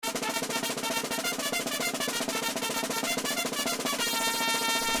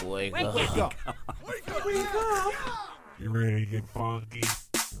Wake Wake up. up. Wake up. You ready to get funky?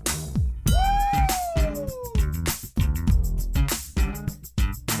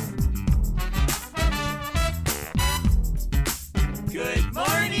 Good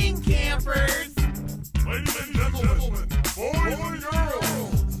morning, campers. Ladies and gentlemen, boys and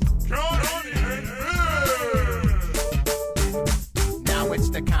girls, Connie and Fish! Now it's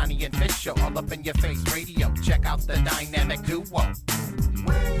the Connie and Fish show, all up in your face radio. Check out the dynamic duo.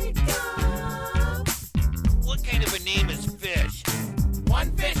 Wake up. What kind of a name is Fish?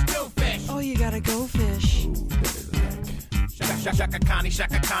 One fish, two fish. Oh, you gotta go fish. Shaka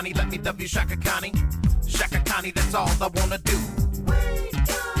Connie, let me W Shaka Connie. Shaka Connie, that's all I wanna do. Wake up.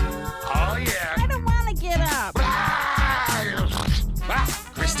 Oh, yeah. I don't wanna get up.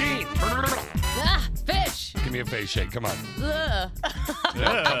 Christine! Ah, fish. Give me a face shake. Come on. Ugh. I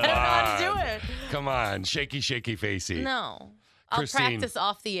don't know how to do it. Come on. Shaky, shaky facey. No. I'll Christine. practice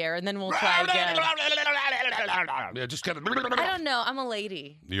off the air and then we'll try again. Yeah, just kind of. I don't know. I'm a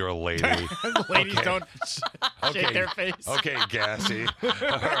lady. You're a lady. Ladies don't Okay. shake their face. Okay, Gassy. All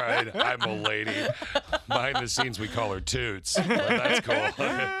right, I'm a lady. Behind the scenes, we call her Toots. But that's cool.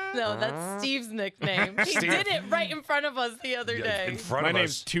 No, that's Steve's nickname. He Steve. did it right in front of us the other In day. front My of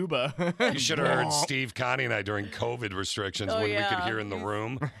name's us. Tuba. You should have heard Steve, Connie, and I during COVID restrictions Oh, when we could yeah. hear in the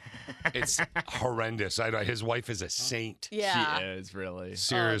room. It's horrendous. His wife is a saint. Yeah. She is, really.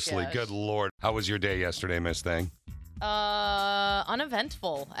 Seriously, gosh. good Lord. How was your day yesterday, Miss Thing?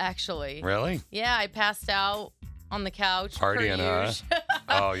 Uneventful, actually. Really? Yeah, I passed out on the couch. Partying, per huh? usual.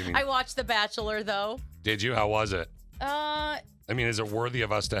 Oh, you mean, I watched The Bachelor, though. did you? How was it? Uh, I mean, is it worthy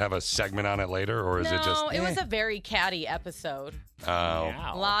of us to have a segment on it later, or is no, it just, it was a very catty episode. oh,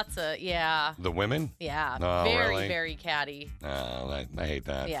 Lots of, yeah. the women? Yeah, Oh, very, really? very catty. Oh, I hate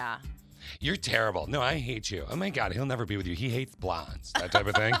that. Yeah. You're terrible. No, I hate you. Oh, my God, he'll never be with you. He hates blondes, that type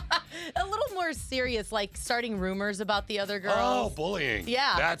of thing. A little more serious, like starting rumors about the other girls. Oh, bullying.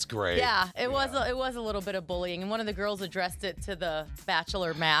 Yeah. That's great. Yeah, it was a little bit of bullying, and one of the girls addressed it to the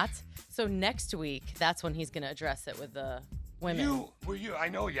Bachelor Matt. So next week, that's when he's going to address it with the women. I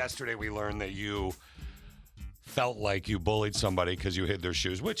know yesterday we learned that you felt like you bullied somebody because you hid their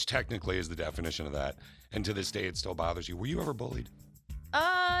shoes, which technically is the definition of that. And to this day, it still bothers you. Were you ever bullied?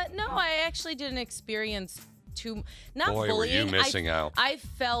 No, I actually didn't experience not Boy, bullying. were you missing out. I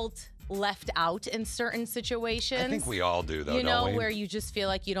felt left out in certain situations. I think we all do, though, You know, don't we? where you just feel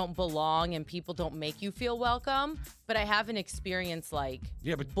like you don't belong and people don't make you feel welcome. But I haven't experienced like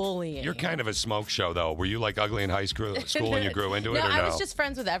bullying. You're kind of a smoke show, though. Were you like ugly in high school when you grew into it, or no? I was just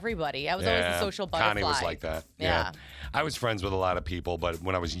friends with everybody. I was always a social butterfly. Connie was like that. Yeah. I was friends with a lot of people, but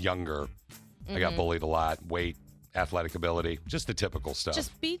when I was younger, I got bullied a lot. Weight, athletic ability, just the typical stuff.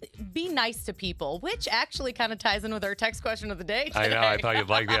 Just be nice to people, which actually kind of ties in with our text question of the day today. I know. I thought you'd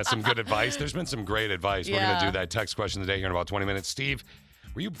like that. Some good advice. There's been some great advice. We're going to Yeah. do that text question of the day here in about 20 minutes. Steve,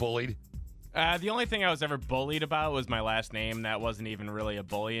 were you bullied? The only thing I was ever bullied about was my last name. That wasn't even really a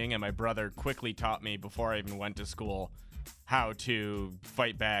bullying, and my brother quickly taught me before I even went to school how to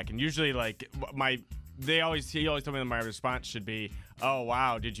fight back. And usually, like, he always told me that my response should be, "Oh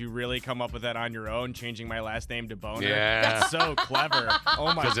wow, did you really come up with that on your own, changing my last name to Boner?" Yeah. That's so clever. Oh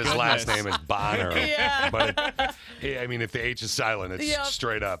my Because goodness. his last name is Bonner. Yeah. But I mean, if the H is silent, it's Yep.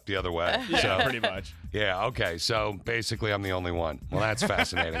 straight up the other way. Yeah, So, pretty much. yeah, okay. So basically, I'm the only one. Well, that's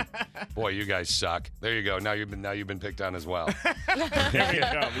fascinating. Boy, you guys suck. There you go. Now you've been picked on as well. There you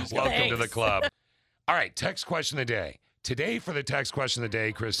go. Welcome to the Thanks. club. All right, text question of the day. Today for the text question of the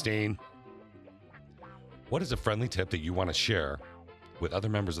day, Christine, what is a friendly tip that you want to share with other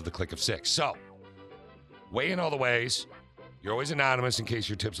members of the Click of Six? So, weigh in all the ways. You're always anonymous in case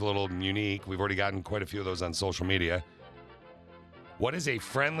your tip's a little unique. We've already gotten quite a few of those on social media. What is a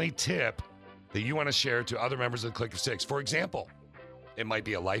friendly tip that you want to share to other members of the Click of Six? For example, it might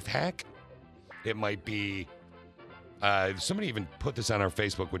be a life hack. It might be, somebody even put this on our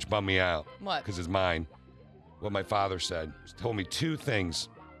Facebook, which bummed me out. What? Because it's mine. What my father said. He told me two things.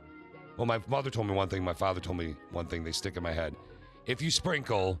 Well, my mother told me one thing. My father told me one thing. They stick in my head. If you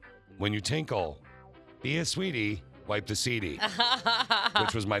sprinkle, when you tinkle, be a sweetie, wipe the seedy.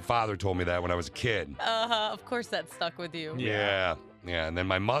 Which was my father told me that when I was a kid. Of course that stuck with you. Yeah. And then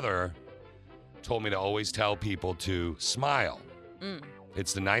my mother told me to always tell people to smile.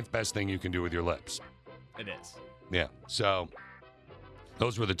 It's the ninth best thing you can do with your lips. It is. Yeah. So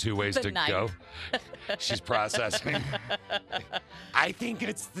those were the two ways The to ninth. go. She's processing. I think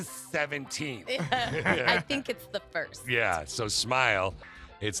it's the 17th. I think it's the first. Yeah. So smile.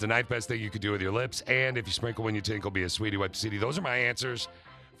 It's the ninth best thing you could do with your lips. And if you sprinkle when you tinkle, be a sweetie, wipe the seedy. Those are my answers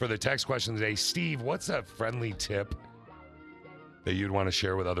for the text question today. Steve, what's a friendly tip that you'd want to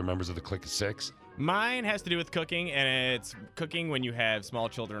share with other members of the Click of Six? Mine has to do with cooking, and it's cooking when you have small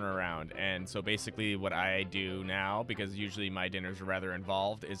children around. And so basically what I do now, because usually my dinners are rather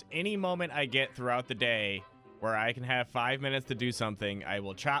involved, is any moment I get throughout the day where I can have 5 minutes to do something, I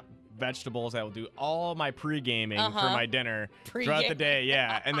will chop vegetables. I will do all my pre-gaming for my dinner throughout the day,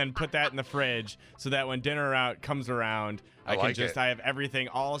 and then put that in the fridge so that when dinner comes around, I have everything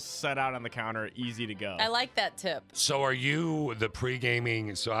all set out on the counter, easy to go. I like that tip. So are you the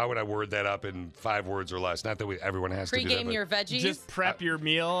pre-gaming? So how would I word that up in 5 words or less? Not that everyone has to do that. Pre-game your veggies? Just prep your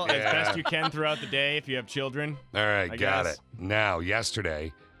meal as best you can throughout the day if you have children. All right, got guess. it. Now,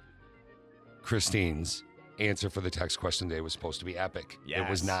 yesterday, Christine's answer for the text question today was supposed to be epic. Yes. It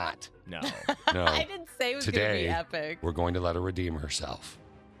was not. No. No. I didn't say it was going to be Today, epic. we're going to let her redeem herself.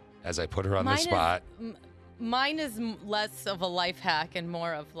 As I put her on Mine the spot. Mine is less of a life hack and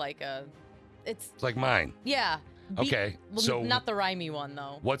more of like it's like mine. Yeah. Okay, so not the rhymey one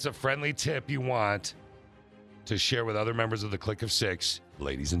though. What's a friendly tip you want to share with other members of the Click of Six?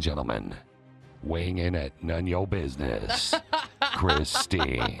 Ladies and gentlemen, weighing in at None Yo Business,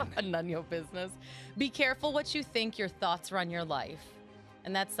 Christine. None your business. Be careful what you think. Your thoughts run your life.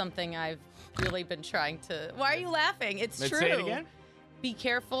 And that's something I've really been trying to. Why are you laughing? It's Let's true. say it again. Be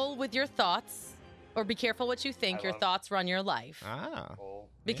careful with your thoughts, or be careful what you think. Your thoughts run your life. Ah.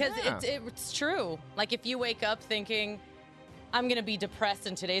 Because Yeah. it's true. Like if you wake up thinking, I'm going to be depressed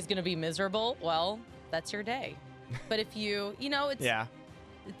and today's going to be miserable, well, that's your day. But if you know, it's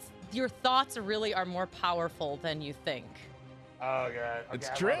your thoughts really are more powerful than you think. Oh, God. It's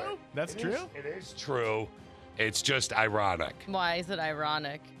true. That's true. It is true. It's just ironic. Why is it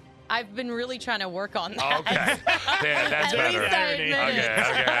ironic? I've been really trying to work on that. Okay. Yeah, that's At better. least I admit it.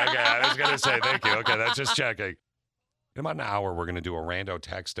 Okay. I was going to say thank you. Okay, that's just checking. In about an hour, we're going to do a rando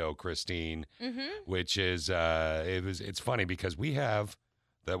texto, Christine, which is, it's funny because we have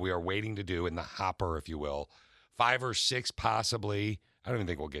that we are waiting to do in the hopper, if you will, 5 or 6 possibly. I don't even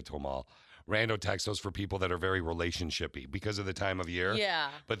think we'll get to them all. Rando textos for people that are very relationshipy because of the time of year. Yeah.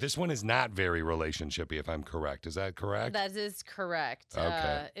 But this one is not very relationshipy, if I'm correct. Is that correct? That is correct.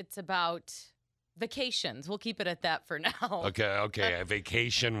 Okay. It's about vacations. We'll keep it at that for now. Okay. A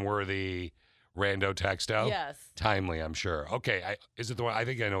vacation-worthy rando texto? Yes. Timely, I'm sure. Okay. Is it the one? I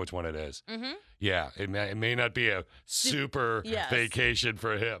think I know which one it is. Mm-hmm. Yeah. It may not be a super vacation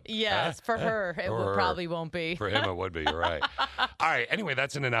for him. Yes, for her, it probably won't be. For him, it would be. You're right. All right. Anyway,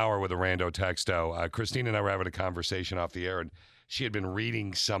 that's in an hour with a rando texto. Christine and I were having a conversation off the air, and she had been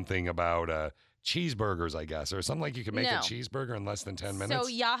reading something about cheeseburgers, I guess, or something like you can make a cheeseburger in less than 10 minutes. So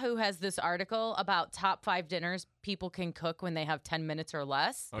Yahoo has this article about top 5 dinners people can cook when they have 10 minutes or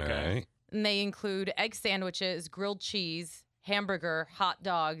less. Okay. And they include egg sandwiches, grilled cheese, hamburger, hot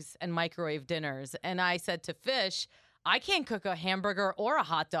dogs, and microwave dinners. And I said to Fish, I can't cook a hamburger or a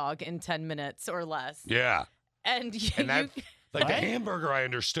hot dog in 10 minutes or less. Yeah. And that, like the hamburger, I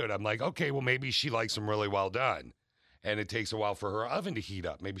understood. I'm like, okay, well, maybe she likes them really well done. And it takes a while for her oven to heat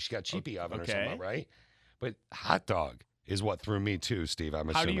up. Maybe she got cheapy oven or something, right? But hot dog is what threw me too, Steve, I'm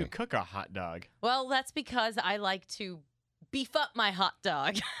assuming. How do you cook a hot dog? Well, that's because I like to beef up my hot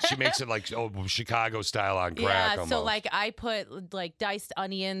dog. She makes it like Chicago style on crack. Yeah, almost. so like I put like diced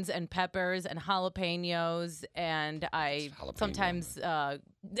onions and peppers and jalapenos, and I sometimes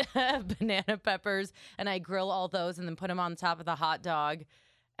banana peppers, and I grill all those and then put them on top of the hot dog,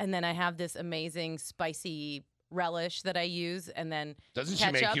 and then I have this amazing spicy relish that I use, and then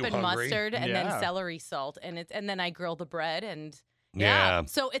ketchup and mustard, and then celery salt, and then I grill the bread and. Yeah.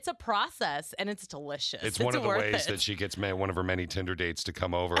 So it's a process, and it's delicious. It's one of the ways that she gets one of her many Tinder dates to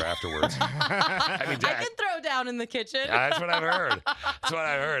come over afterwards. I mean, I can throw down in the kitchen. That's what I've heard. That's what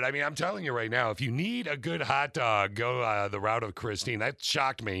I heard. I mean, I'm telling you right now, if you need a good hot dog, go the route of Christine. That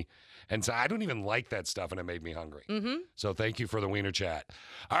shocked me. And so I don't even like that stuff, and it made me hungry. Mm-hmm. So thank you for the wiener chat.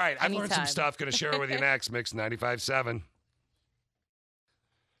 All right, I've learned some stuff. Going to share it with you next. Mix 95.7.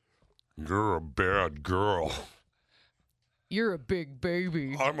 You're a bad girl. You're a big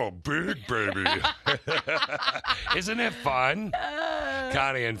baby. I'm a big baby. Isn't it fun?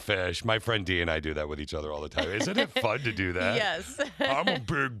 Connie and Fish. My friend Dee and I do that with each other all the time. Isn't it fun to do that? Yes. I'm a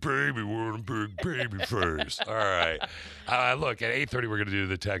big baby with a big baby face. All right. Look, at 8:30, we're going to do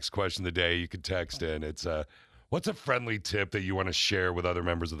the text question of the day. You can text in. It's what's a friendly tip that you want to share with other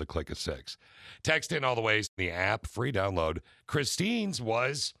members of the Click of Six? Text in all the ways. The app, free download. Christine's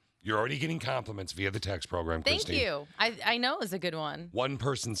was... You're already getting compliments via the text program, Christine. Thank you. I know it's a good one. One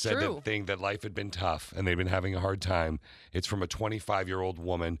person said that life had been tough and they've been having a hard time. It's from a 25-year-old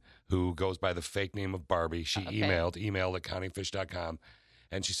woman who goes by the fake name of Barbie. She emailed at conniefish.com,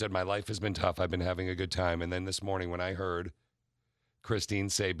 and she said, my life has been tough. I've been having a good time. And then this morning when I heard Christine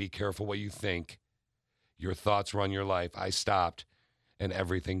say, be careful what you think. Your thoughts run your life. I stopped and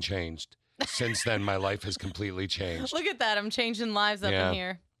everything changed. Since then, my life has completely changed. Look at that. I'm changing lives up Yeah. in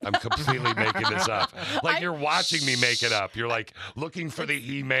here. I'm completely making this up. Like you're watching me make it up. You're like looking for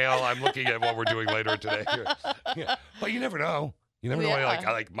the email. I'm looking at what we're doing later today. Yeah. But you never know. You never know. Yeah.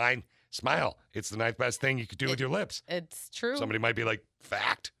 I like mine. Smile. It's the ninth best thing you could do with your lips. It's true. Somebody might be like,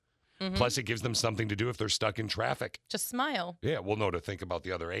 fact. Mhm. Plus, it gives them something to do if they're stuck in traffic. Just smile. Yeah, we'll know to think about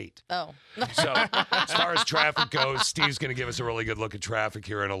the other 8. Oh. So, as far as traffic goes, Steve's going to give us a really good look at traffic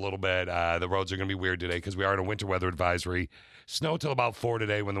here in a little bit. The roads are going to be weird today because we are in a winter weather advisory. Snow till about 4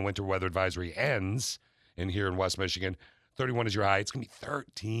 today when the winter weather advisory ends. And here in West Michigan, 31 is your high. It's going to be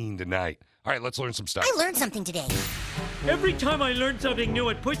 13 tonight. All right, let's learn some stuff. I learned something today. Every time I learn something new,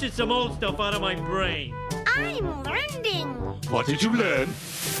 it pushes some old stuff out of my brain. I'm learning. What did you learn?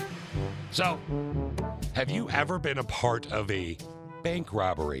 So, have you ever been a part of a bank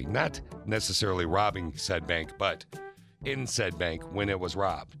robbery? Not necessarily robbing said bank, but in said bank when it was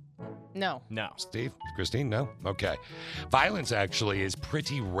robbed. No. No. Steve? Christine? No? Okay. Violence actually is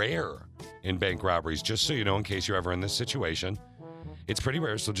pretty rare in bank robberies, just so you know, in case you're ever in this situation. It's pretty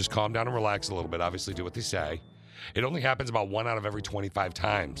rare, so just calm down and relax a little bit. Obviously, do what they say. It only happens about 1 out of every 25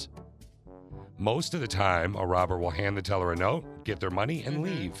 times. Most of the time, a robber will hand the teller a note, get their money, and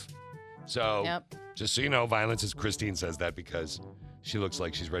leave. So, Yep. just so you know, violence is Christine says that because she looks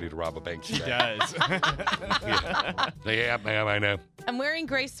like she's ready to rob a bank She today. does. Yeah, ma'am, I know. I'm wearing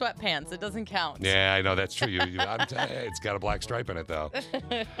gray sweatpants. It doesn't count. Yeah, I know. That's true. It's got a black stripe in it, though.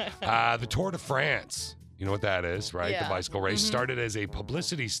 The Tour de France. You know what that is, right? Yeah. The bicycle race started as a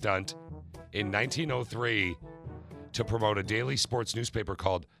publicity stunt in 1903 to promote a daily sports newspaper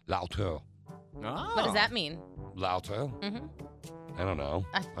called L'Auto. What does that mean? L'Auto? Mhm. I don't know.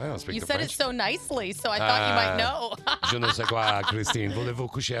 I don't speak You the said French. it so nicely, so I thought you might know. Je ne sais quoi, Christine. Voulez-vous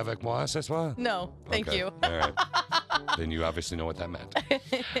coucher avec moi ce soir? No, thank Okay. you. All right. Then you obviously know what that meant.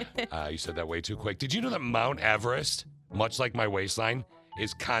 You said that way too quick. Did you know that Mount Everest, much like my waistline,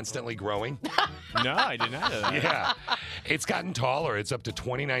 is constantly growing? No, I did not know that. Yeah. It's gotten taller. It's up to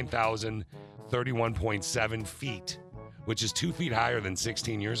 29,031.7 feet, which is 2 feet higher than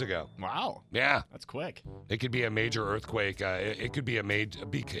 16 years ago. Wow. Yeah. That's quick. It could be a major earthquake. It could be a major.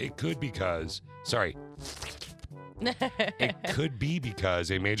 It could because. Sorry. It could be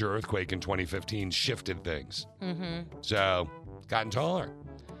because a major earthquake in 2015 shifted things. Mm-hmm. So, gotten taller.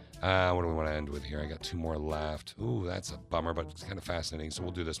 What do we want to end with here? I got 2 more left. Ooh, that's a bummer, but it's kind of fascinating. So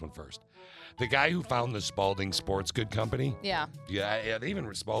we'll do this one first. The guy who found the Spalding Sports Good Company. Yeah. Yeah.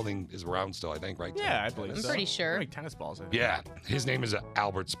 Even Spalding is around still, I think, right? Yeah, I believe I'm so. pretty sure. They make tennis balls. I think. Yeah. His name is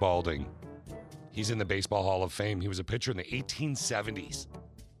Albert Spalding. He's in the Baseball Hall of Fame. He was a pitcher in the 1870s.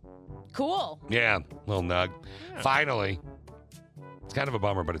 Cool. Yeah, little nug. Finally, it's kind of a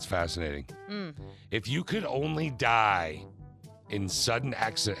bummer, but it's fascinating. Mm. If you could only die in sudden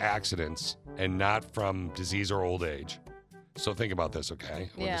accidents and not from disease or old age. So think about this, okay?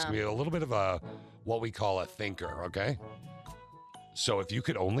 We're just going to be a little bit of a, what we call a thinker, okay? So if you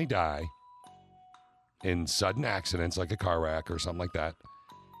could only die in sudden accidents like a car wreck or something like that,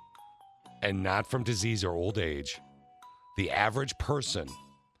 and not from disease or old age, the average person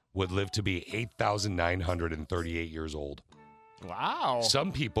would live to be 8,938 years old. Wow.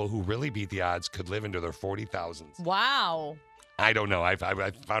 Some people who really beat the odds could live into their 40,000s. Wow. I don't know. I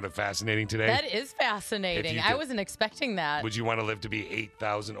found it fascinating today. That is fascinating. If you I could- wasn't expecting that. Would you want to live to be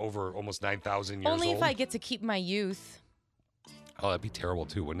 8,000, over almost 9,000 years Only old? if I get to keep my youth. Oh, that'd be terrible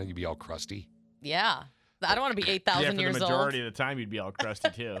too, wouldn't it? You'd be all crusty. Yeah. I don't want to be Yeah, 8,000 for years the old. majority of the time, you'd be all crusty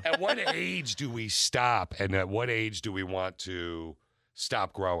too. At what age do we stop, and at what age do we want to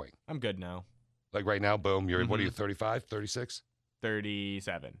stop growing? I'm good now. Like right now, boom, you're, what are you, Mhm. 35, 36?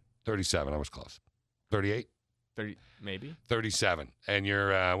 37. 37, I was close. 38? 30, maybe. 37. And you're,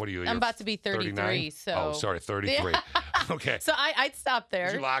 what are you? I'm you're about to be 33, 39? so. Oh, sorry, 33. Okay. So I'd stop Did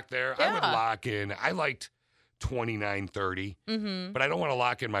there. you lock there? I would Yeah. lock in. I liked 29, 30, Mm-hmm. but I don't want to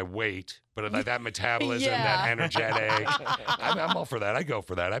lock in my weight. But that metabolism, Yeah. that energetic, I'm all for that. I go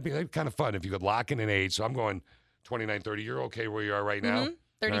for that. That'd be kind of fun if you could lock in an age. So I'm going 29, 30. You're okay where you are right now? Mhm.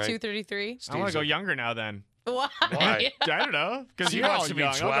 32, All right. 33. I want Steve's to go a- younger now then. Why? Why? I don't know. Because Steve you're wants all to be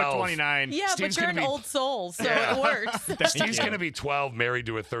young. I'll 12. go 29. Yeah, Steve's but you're gonna an be- old soul, so Yeah. it works. Steve's going to be 12, married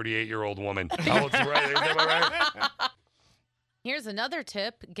to a 38-year-old woman. How old's right? Is that right? Here's another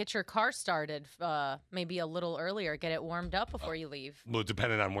tip. Get your car started maybe a little earlier. Get it warmed up before you leave. Well,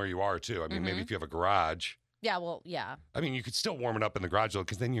 depending on where you are, too. I mean, maybe Mhm. if you have a garage. Yeah, well, yeah. I mean, you could still warm it up in the garage, though,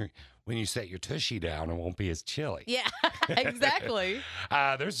 because then when you set your tushy down, it won't be as chilly. Yeah, exactly.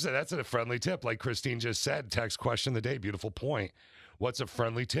 That's a friendly tip, like Christine just said. Text question of the day. Beautiful point. what's a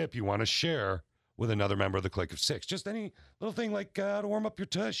friendly tip you want to share with another member of the Clique of Six? Just any little thing like to warm up your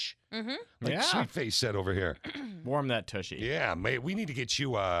tush. Mm-hmm. Like Yeah. Sweet Face said over here. Warm that tushy. Yeah, we need to get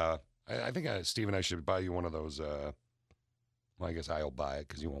you. I think Steve and I should buy you one of those. Well, I guess I'll buy it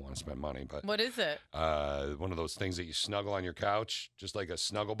because you won't want to spend money. But What is it? one of those things that you snuggle on your couch, just like a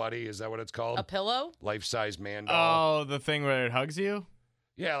snuggle buddy. Is that what it's called? A pillow? Life-size man doll. Oh, the thing where it hugs you?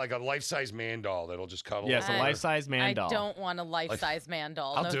 Yeah, like a life-size man doll that'll just cuddle. Yes, a over. life-size man doll. I don't want a life-size man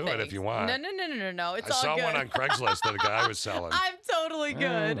doll. I'll no do it if thanks. you want. No. It's I all saw good. one on Craigslist that a guy was selling. I'm totally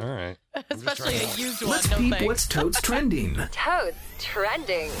good. All right. I'm just Especially trying a to- used one. Let's No peep thanks. what's totes trending Toads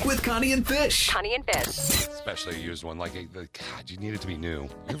trending. with Connie and Fish. Connie and Fish. Especially a used one. God, you need it to be new.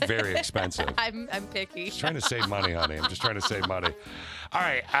 You're very expensive. I'm picky. Just trying to save money, honey. I'm just trying to save money. All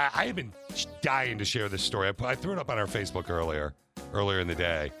right, I have been dying to share this story. I threw it up on our Facebook earlier in the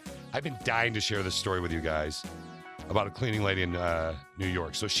day. I've been dying to share this story with you guys about a cleaning lady in New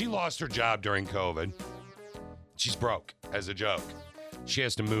York. So she lost her job during COVID. She's broke as a joke. She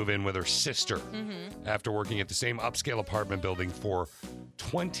has to move in with her sister after working at the same upscale apartment building for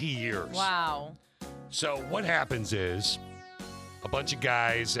 20 years. Wow. So what happens is a bunch of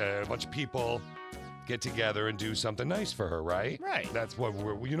guys, a bunch of people get together and do something nice for her, right? Right. That's what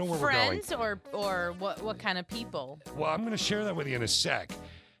where we're going. Friends or what kind of people? Well, I'm going to share that with you in a sec.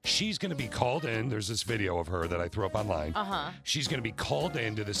 She's going to be called in. There's this video of her that I threw up online. Uh-huh. She's going to be called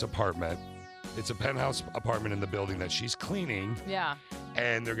into this apartment. It's a penthouse apartment in the building that she's cleaning. Yeah.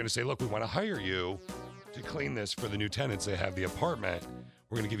 And they're going to say, look, we want to hire you to clean this for the new tenants that have the apartment.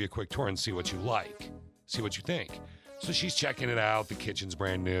 We're going to give you a quick tour and see what you like, see what you think. So she's checking it out. The kitchen's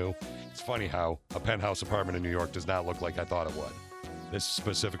brand new. It's funny how a penthouse apartment in New York does not look like I thought it would. This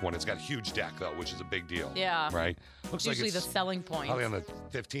specific one, it's got a huge deck, though, which is a big deal. Yeah. Right? Looks Usually like it's the selling point. probably on the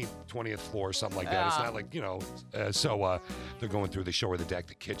 15th, 20th floor, something like that. It's Yeah. not like, so they're going through, they show her the deck,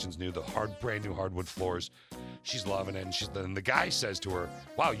 the kitchen's new, the brand new hardwood floors. She's loving it. And the guy says to her,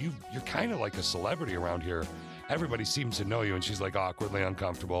 wow, you're kind of like a celebrity around here. Everybody seems to know you. And she's like awkwardly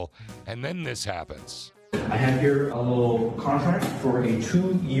uncomfortable. And then this happens. I have here a little contract for a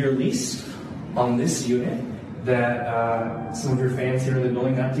 2-year lease on this unit that some of your fans here in the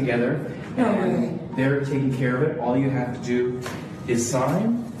building got together. And they're taking care of it. All you have to do is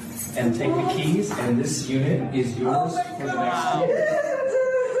sign and take the keys, and this unit is yours for the next year.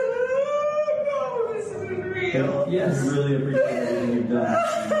 Yes, really appreciate everything you've done.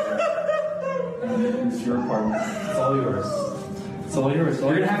 And it's your apartment. It's all yours. It's all yours.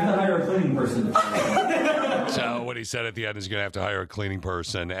 So you're gonna have to hire a cleaning person. So what he said at the end is going to have to hire a cleaning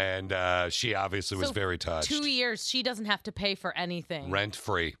person, and she obviously was So very touched. 2 years, she doesn't have to pay for anything. Rent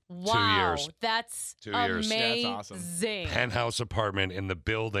free. Wow. 2 years. That's 2 years. amazing. That's awesome. Penthouse apartment in the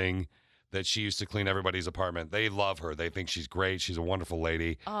building that she used to clean everybody's apartment. They love her. They think she's great. She's a wonderful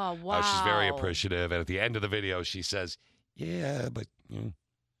lady. Oh, wow. She's very appreciative. And at the end of the video, she says, yeah, but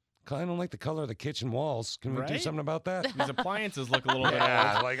I don't like the color of the kitchen walls. Can we do Right? something about that? These appliances look a little bit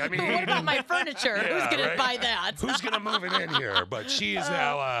Yeah, old. like, I mean, What about my furniture? Who's Yeah, going right? to buy that? Who's going to move it in here? But she is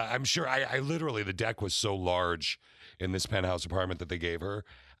now, I'm sure, I literally, the deck was so large in this penthouse apartment that they gave her.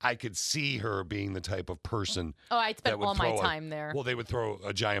 I could see her being the type of person Oh, I that spent would all my throw time there. Well, they would throw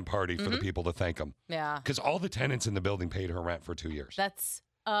a giant party for the people to thank them. Yeah. Because all the tenants in the building paid her rent for 2 years. That's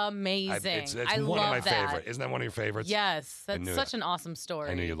amazing. It's I one love of my that. favorite. Isn't that one of your favorites? Yes. I That's knew such it. an awesome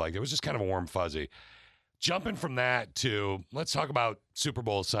story. I knew you'd like it. It was just kind of a warm fuzzy. Jumping from that to, let's talk about Super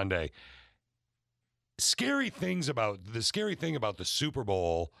Bowl Sunday. The scary thing about the Super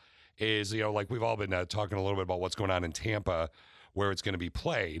Bowl is, like we've all been talking a little bit about what's going on in Tampa, where it's going to be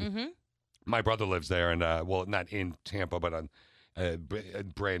played. Mm-hmm. My brother lives there, and not in Tampa, but on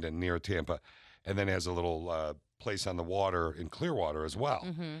Brandon, near Tampa, and then has a little place on the water in Clearwater as well.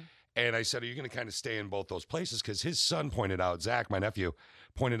 Mm-hmm. And I said, are you going to kind of stay in both those places? Because his son pointed out, Zach, my nephew,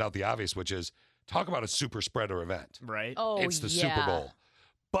 pointed out the obvious, which is talk about a super spreader event. Right? Oh, It's the yeah. Super Bowl.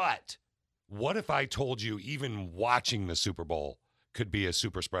 But what if I told you even watching the Super Bowl could be a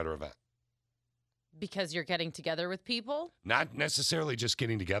super spreader event? Because you're getting together with people? Not necessarily just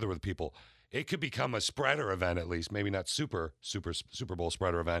getting together with people. It could become a spreader event, at least. Maybe not Super Bowl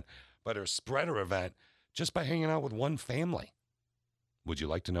spreader event, but a spreader event just by hanging out with one family. Would you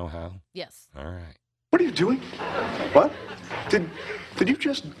like to know how? Yes. All right. What are you doing? What? Did you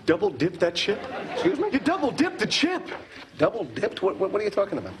just double dip that chip? Excuse me? You double dipped the chip. Double dipped? What are you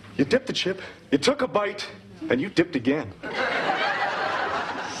talking about? You dipped the chip, you took a bite, and you dipped again.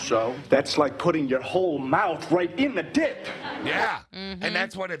 So? That's like putting your whole mouth right in the dip. Yeah, and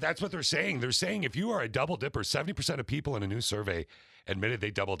that's what they're saying. They're saying if you are a double dipper, 70% of people in a new survey admitted they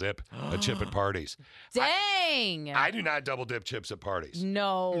double dip a chip at parties. Dang. I do not double dip chips at parties.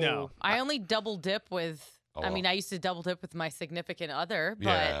 No. I only double dip with. Oh, I mean, I used to double dip with my significant other, but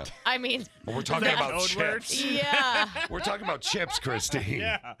Yeah. I mean, Well, we're talking about chips. yeah. We're talking about chips, Christine.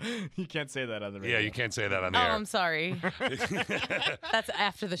 Yeah, you can't say that on the Yeah, radio. you can't say that on the Oh, air. I'm sorry. That's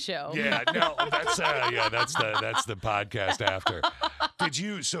after the show. Yeah, no, that's the podcast after. Did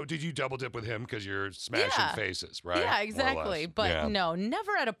you double dip with him because you're smashing faces, right? Yeah, More or exactly. less. But Yeah. no,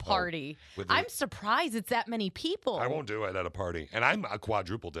 never at a party. with the- I'm surprised it's that many people. I won't do it at a party, and I'm a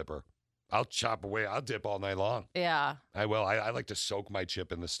quadruple dipper. I'll chop away. I'll dip all night long. Yeah. I will. I like to soak my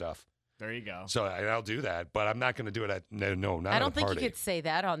chip in the stuff. There you go. So I'll do that, but I'm not going to do it at not I at don't a think party. you could say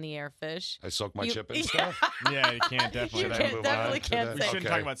that on the air, Fish. I soak my You- chip in Yeah. stuff. Yeah, you can't definitely. You Should I can't- move definitely on to can't that? We shouldn't Okay.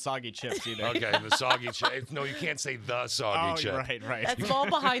 talk about soggy chips either. Okay, the soggy chip. No, you can't say the soggy Oh, chip. right. That's all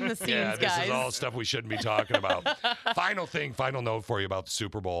behind the scenes, Yeah, this guys. is all stuff we shouldn't be talking about. Final note for you about the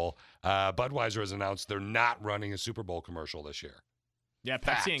Super Bowl. Budweiser has announced they're not running a Super Bowl commercial this year. Yeah, Pepsi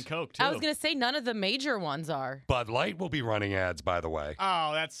Fact. and Coke too. I was going to say none of the major ones are. Bud Light will be running ads, by the way.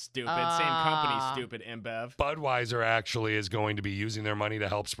 Oh, that's stupid. Same company, stupid InBev. Budweiser actually is going to be using their money to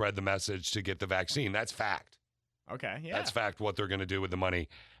help spread the message to get the vaccine. That's fact. Okay, yeah. That's fact what they're going to do with the money.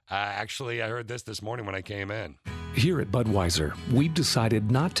 Actually, I heard this morning when I came in. Here at Budweiser, we've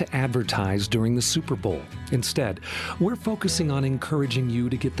decided not to advertise during the Super Bowl. Instead, we're focusing on encouraging you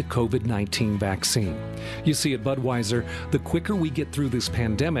to get the COVID-19 vaccine. You see, at Budweiser, the quicker we get through this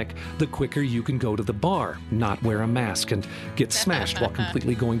pandemic, the quicker you can go to the bar, not wear a mask, and get smashed while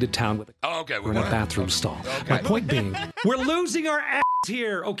completely going to town with Okay, in a bathroom stall. My point being, we're losing our ass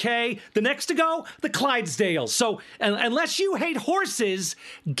here, okay? The next to go, the Clydesdales. So unless you hate horses,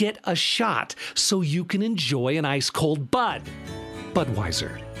 get a shot so you can enjoy an ice-cold Bud.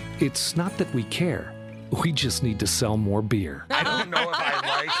 Budweiser. It's not that we care. We just need to sell more beer. I don't know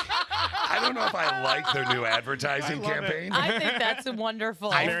if I like their new advertising campaign. I think that's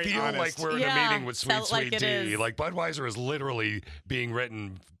wonderful. I feel like we're in a meeting with tell Sweet it like Sweet it D. is. Like Budweiser is literally being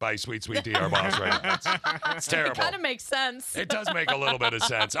written by Sweet Sweet D, our boss right now. It's terrible. It kind of makes sense. It does make a little bit of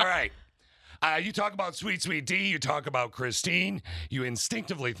sense. All right. You talk about Sweet Sweet D, you talk about Christine, you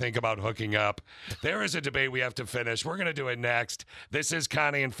instinctively think about hooking up. There is a debate we have to finish. We're going to do it next. This is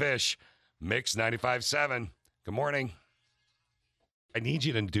Connie and Fish, Mix 95.7. Good morning. I need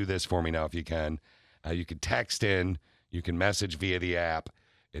you to do this for me now if you can. You can text in, you can message via the app.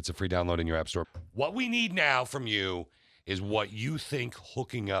 It's a free download in your app store. What we need now from you is what you think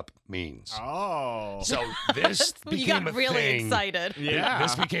hooking up means. Oh. So this You became got a really thing. excited. Yeah.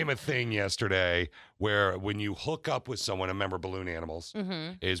 This became a thing yesterday where when you hook up with someone, remember Balloon Animals,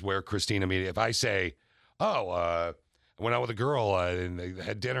 is where Christine immediately, if I say, I went out with a girl and they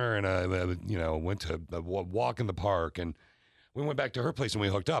had dinner and, went to a walk in the park and we went back to her place and we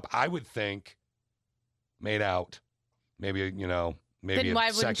hooked up, I would think made out, maybe Then why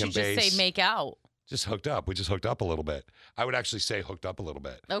a wouldn't you second just base. say make out? Just hooked up. We just hooked up a little bit. I would actually say hooked up a little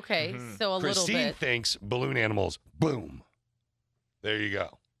bit. Okay, so a Christine little bit. thinks Balloon Animals, boom. There you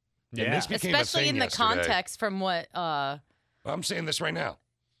go. Yeah. And this became a Especially thing in the yesterday. context from what I'm saying this right now.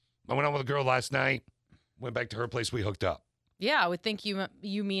 I went out with a girl last night, went back to her place, we hooked up. yeah, I would think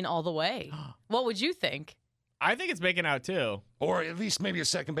you mean all the way. What would you think? I think it's making out too. Or at least maybe a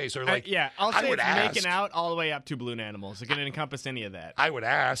second base. Or like, I'll I say would it's ask. making out all the way up to Balloon Animals. It can encompass any of that. I would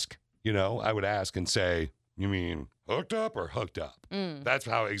ask, I would ask and say, you mean hooked up or hooked up? That's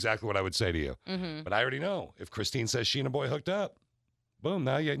exactly what I would say to you. Mm-hmm. But I already know. If Christine says she and a boy hooked up, boom,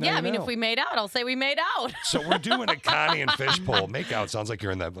 now you Yeah, I mean, know. if we made out, I'll say we made out. So we're doing a Connie and Fish poll. Make out sounds like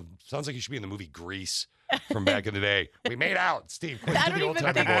sounds like you should be in the movie Grease from back in the day. We made out. Steve, quit I do the don't old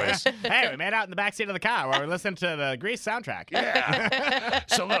even timey think- voice. Hey, we made out in the backseat of the car while we're listening to the Grease soundtrack. Yeah.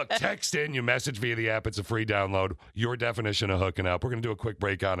 So look, text in, you message via the app. It's a free download. Your definition of hooking up. We're going to do a quick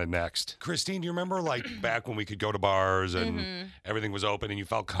break on it next. Christine, do you remember back when we could go to bars and everything was open and you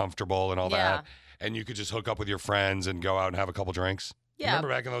felt comfortable and all Yeah. that? And you could just hook up with your friends and go out and have a couple drinks? Yeah. Remember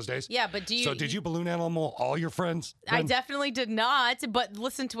back in those days? Yeah, but So did you balloon animal all your friends? I then? definitely did not, but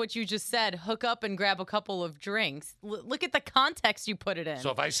listen to what you just said. Hook up and grab a couple of drinks. Look at the context you put it in.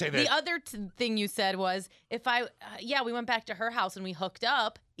 So if I say that... The other thing you said was, if we went back to her house and we hooked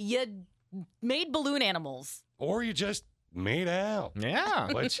up, you made balloon animals. Or you just made out.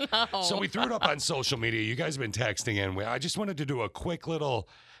 Yeah. Which, No. So we threw it up on social media. You guys have been texting in. I just wanted to do a quick little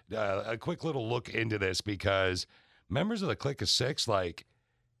look into this because members of the Click of Six,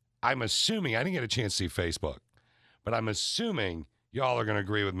 I'm assuming, I didn't get a chance to see Facebook, but I'm assuming y'all are going to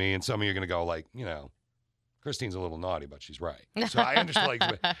agree with me, and some of you are going to go like, Christine's a little naughty, but she's right. So I understand.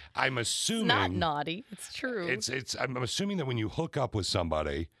 Like, I'm assuming It's not naughty. It's true. I'm assuming that when you hook up with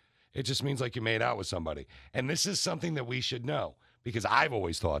somebody, it just means like you made out with somebody. And this is something that we should know because I've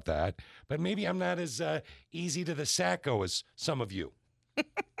always thought that. But maybe I'm not as easy to the sacco as some of you.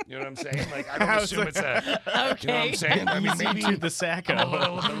 You know what I'm saying? Like, I don't assume it's that. Okay. You know what I'm saying? I mean, maybe to the sacco. I'm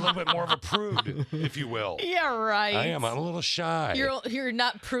a little bit more of a prude, if you will. Yeah, right. I am. I'm a little shy. You're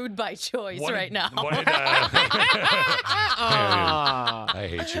not prude by choice What right did- now. what did, I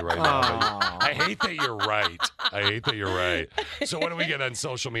hate you right now. I hate that you're right. So what do we get on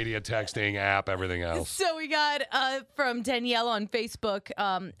social media, texting, app, everything else? So we got from Danielle on Facebook,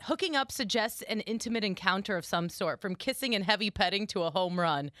 hooking up suggests an intimate encounter of some sort, from kissing and heavy petting to a home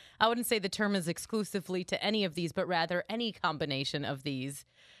run. I wouldn't say the term is exclusively to any of these, but rather any combination of these.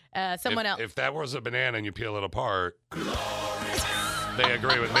 Someone else. If that was a banana and you peel it apart, they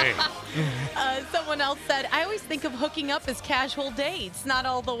agree with me. Someone else said, I always think of hooking up as casual dates, not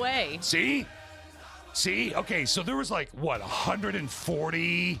all the way. See? Okay, so there was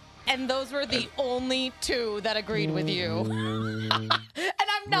 140? And those were the only two that agreed with you. And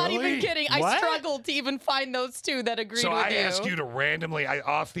I'm not even kidding. What? I struggled to even find those two that agreed So with I you. asked you to randomly,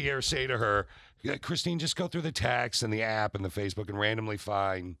 off the air, say to her, Christine, just go through the text and the app and the Facebook and randomly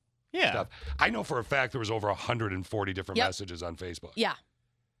find stuff. I know for a fact there was over 140 different messages on Facebook. Yeah.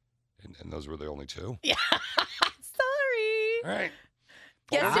 And those were the only two? Yeah. Sorry. All right.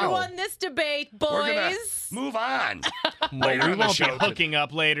 Guess who won this debate, boys? We're gonna move on. Well, we won't be hooking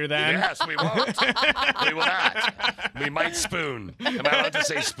up later then. Yes, we won't. We will not. We might spoon. Am I allowed to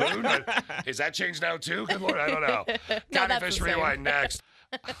say spoon? Is that changed now too? Good Lord, I don't know. Connie that's Fish the same. Rewind next.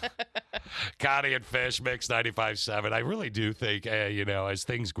 Connie and Fish Mix 95.7. I really do think, as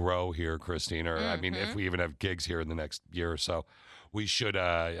things grow here, Christine, or I mean, if we even have gigs here in the next year or so, we should,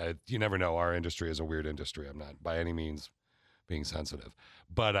 you never know. Our industry is a weird industry. I'm not by any means being sensitive.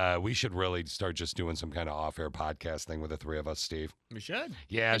 But we should really start just doing some kind of off-air podcast thing with the three of us, Steve. We should.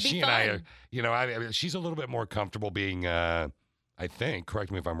 Yeah, It'd be she and I fun. are, I mean, she's a little bit more comfortable being, I think,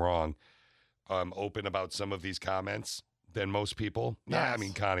 correct me if I'm wrong, open about some of these comments than most people. Yeah, I Yes.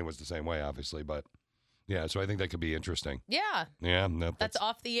 mean, Connie was the same way, obviously, but yeah, so I think that could be interesting. Yeah. Yeah, no, That's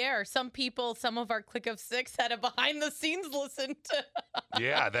off the air. Some of our Click of Six had a behind the scenes listen to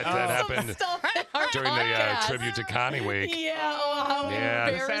yeah, that some happened stuff in our during the podcast. tribute to Connie week. Yeah, how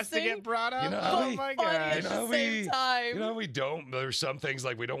Yeah. This embarrassing. This has to get brought up. You know, oh we- my Funny gosh. at the same time. You know, we don't. There's some things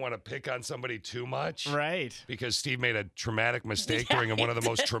like we don't want to pick on somebody too much. Right. Because Steve made a traumatic mistake Yeah, during one of the he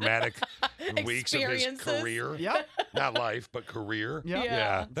most did. traumatic weeks of his Experiences. career. Yep. Not life, but career. Yep.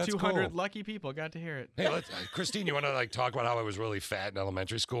 Yeah, that's 200 cool. lucky people got to hear it. Hey, Christine, you want to talk about how I was really fat in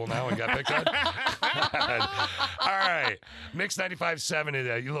elementary school now and got picked on? All right. Mix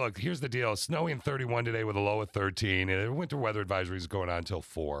 95.7. Look, here's the deal. Snowy and 31 today with a low of 13. And winter weather advisory is going on until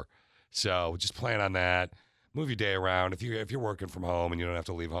 4. So just plan on that. Move your day around. If you're working from home and you don't have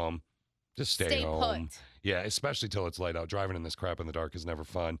to leave home, just stay home. Put. Yeah, especially till it's light out. Driving in this crap in the dark is never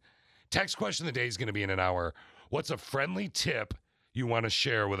fun. Text question of the day is going to be in an hour. What's a friendly tip you want to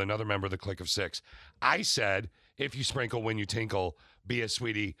share with another member of the Click of Six? I said, if you sprinkle when you tinkle, be a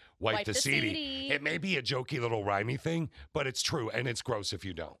sweetie, wipe the seedy. It may be a jokey little rhymey thing, but it's true, and it's gross if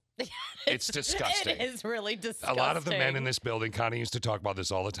you don't. It's disgusting. It is really disgusting. A lot of the men in this building, Connie used to talk about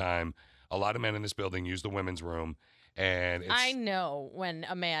this all the time. A lot of men in this building use the women's room, and it's, I know when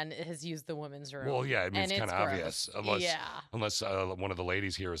a man has used the women's room. well, yeah, I mean, and it's kind of gross. obvious, unless one of the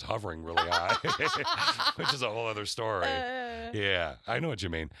ladies here is hovering really high, which is a whole other story. Yeah, I know what you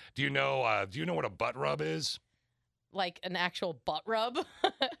mean. Do you know what a butt rub is? Like an actual butt rub.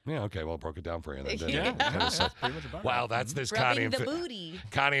 Yeah, okay, well, I broke it down for you then. didn't Yeah. I? Kind of stuff. Pretty much a butt Wow, rub. that's this Rubbing the booty.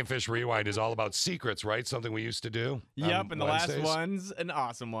 Connie and Fish Rewind is all about secrets, right? Something we used to do. Yep, on and the Wednesdays. last one's an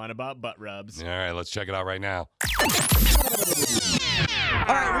awesome one about butt rubs. All right, let's check it out right now.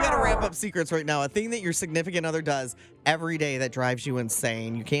 All right, we got to wrap up secrets right now. A thing that your significant other does every day that drives you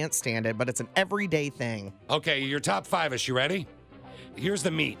insane. You can't stand it, but it's an everyday thing. Okay, your top 5-ish. You ready? Here's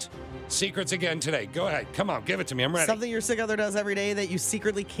the meat. Secrets again today. Go ahead. Come on, give it to me. I'm ready. Something your sick other does every day that you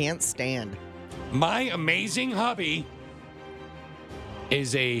secretly can't stand. My amazing hubby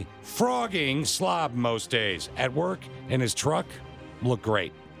is a frogging slob most days. At work, in his truck, look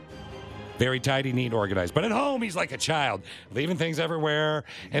great. Very tidy, neat, organized. But at home, he's like a child, leaving things everywhere.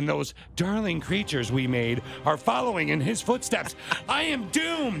 And those darling creatures we made are following in his footsteps. I am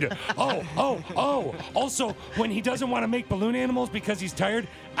doomed. Oh. Also, when he doesn't want to make balloon animals because he's tired,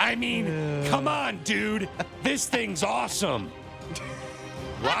 I mean, come on, dude. This thing's awesome.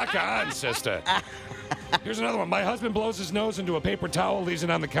 Rock on, sister. Here's another one. My husband blows his nose into a paper towel, leaves it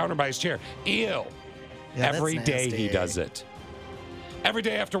on the counter by his chair. Ew. Yeah, that's Every day he nasty. does it. Every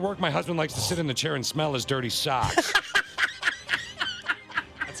day after work, my husband likes to sit in the chair and smell his dirty socks.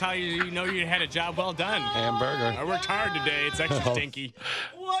 That's how you know you had a job well done. Hamburger. I worked hard today. It's extra stinky.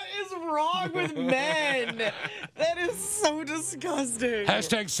 What is wrong with men? That is so disgusting.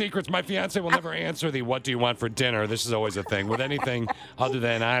 Hashtag secrets. My fiance will never answer the what do you want for dinner. This is always a thing. With anything other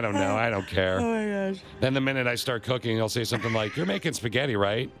than I don't know, I don't care. Oh my gosh. Then the minute I start cooking, he'll say something like, you're making spaghetti,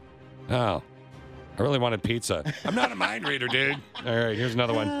 right? Oh, I really wanted pizza. I'm not a mind reader, dude. All right, here's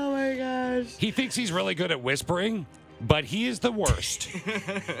another one. Oh my gosh. He thinks he's really good at whispering, but he is the worst.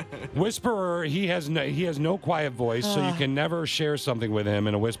 Whisperer, he has no quiet voice, so you can never share something with him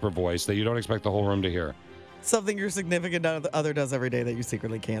in a whisper voice that you don't expect the whole room to hear. Something your significant other does every day that you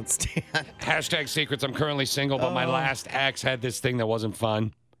secretly can't stand. Hashtag secrets. I'm currently single, but my last ex had this thing that wasn't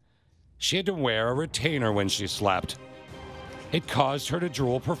fun. She had to wear a retainer when she slept. It caused her to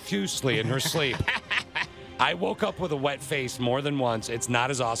drool profusely in her sleep. I woke up with a wet face more than once. It's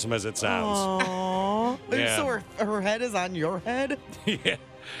not as awesome as it sounds. Aww. Yeah. So her head is on your head? Yeah.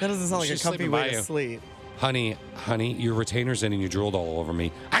 That doesn't sound like She's a comfy sleeping way by to you. sleep. Honey, your retainer's in and you drooled all over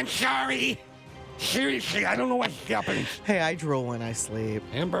me. I'm sorry. Seriously, I don't know what happened. Hey, I drool when I sleep.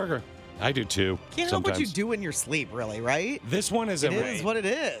 Hamburger. I do too. Can't help what you sometimes. do in your sleep, really, right? This one is It is what it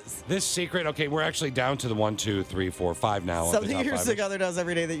is. This secret, okay, we're actually down to the 1, 2, 3, 4, 5 now. of the Something top your fivers. sick other does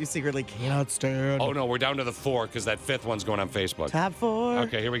every day that you secretly cannot stand. Oh, no, we're down to the 4 because that 5th one's going on Facebook. Top 4.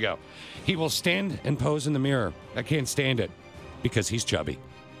 Okay, here we go. He will stand and pose in the mirror. I can't stand it because he's chubby.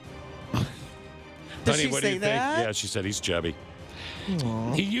 Does Honey, she what do say you that? think? Yeah, she said he's chubby.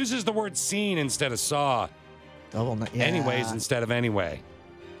 Aw. He uses the word seen instead of saw. Yeah. Anyways instead of anyway.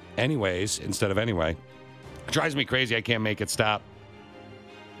 Anyways instead of anyway. Drives me crazy. I can't make it stop.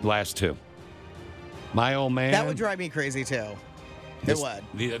 Last 2. My old man. That would drive me crazy too. It would.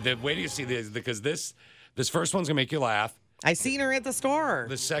 The way do you see this? Because this first one's gonna make you laugh. I seen her at the store.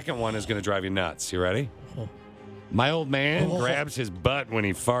 The second one is gonna drive you nuts. You ready? My old man grabs his butt when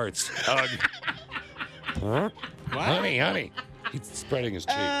he farts. Honey. He's spreading his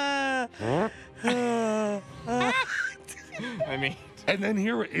cheek. I mean, and then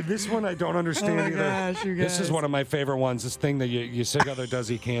here, this one I don't understand Oh my either. gosh, you This is guys. one of my favorite ones. This thing that your sick other does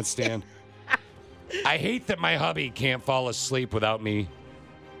he can't stand. I hate that my hubby can't fall asleep without me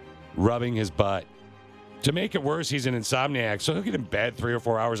rubbing his butt. To make it worse, he's an insomniac, so he'll get in bed 3 or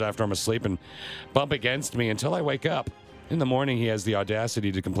 4 hours after I'm asleep and bump against me until I wake up. In the morning, he has the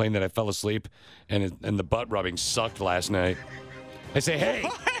audacity to complain that I fell asleep and the butt rubbing sucked last night. I say,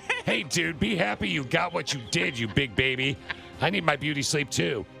 hey, dude, be happy you got what you did, you big baby. I need my beauty sleep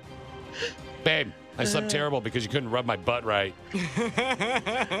too. Babe, I slept terrible because you couldn't rub my butt right.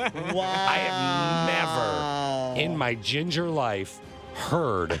 Wow. I have never in my ginger life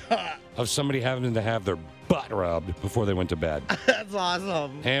heard of somebody having to have their butt rubbed before they went to bed. That's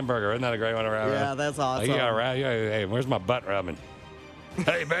awesome. Hamburger, isn't that a great one around? Yeah, that's awesome. You got hey, where's my butt rubbing?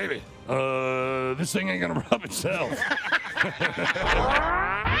 Hey, baby, this thing ain't gonna rub itself.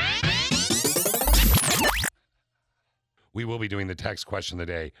 We will be doing the text question of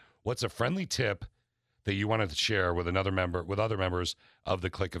the day. What's a friendly tip that you wanted to share with other members of the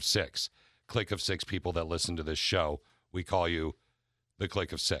Click of Six? Click of 6 people that listen to this show. We call you the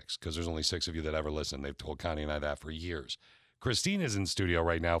Click of 6 because there's only 6 of you that ever listen. They've told Connie and I that for years. Christine is in studio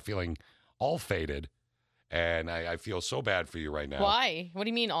right now feeling all faded, and I feel so bad for you right now. Why? What do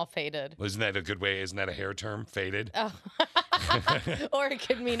you mean all faded? Isn't that a good way? Isn't that a hair term? Faded? Oh. Or it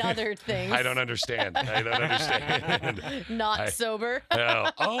could mean other things. I don't understand. Not sober.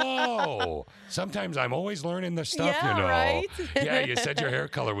 Oh, sometimes I'm always learning the stuff, Yeah, you know. right? Yeah, you said your hair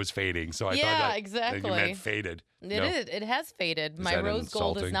color was fading, so I thought that exactly. you meant faded. It is. It has faded. My that rose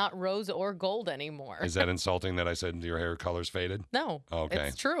gold is insulting? not rose or gold anymore. Is that insulting that I said your hair color's faded? No. Okay.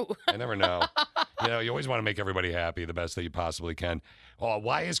 It's true. I never know. You always want to make everybody happy the best that you possibly can. Oh,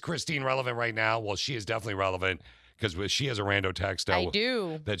 why is Christine relevant right now? Well, she is definitely relevant because she has a rando text I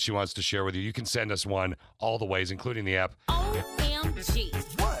do. that she wants to share with you. You can send us one all the ways, including the app. OMG.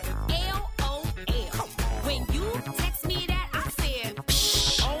 What? LOL. When you text me that, I said,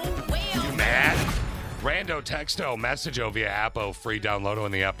 oh, well. You mad? Rando texto, message-o via Appo, free download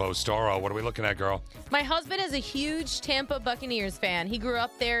in the Appo store. What are we looking at, girl? My husband is a huge Tampa Buccaneers fan. He grew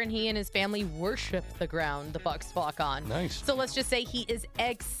up there, and he and his family worship the ground the Bucs walk on. Nice. So let's just say he is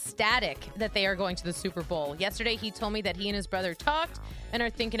ecstatic that they are going to the Super Bowl. Yesterday, he told me that he and his brother talked and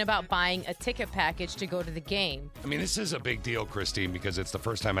are thinking about buying a ticket package to go to the game. I mean, this is a big deal, Christine, because it's the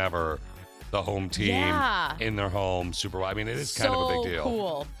first time ever the home team Yeah. in their home Super Bowl. I mean, it is kind of a big deal.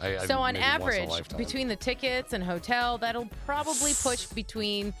 Cool. So on maybe once in a average, lifetime. between the tickets and hotel, that'll probably push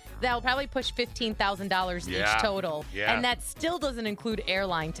 $15,000 Yeah. each total. Yeah. And that still doesn't include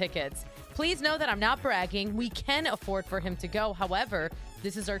airline tickets. Please know that I'm not bragging. We can afford for him to go. However,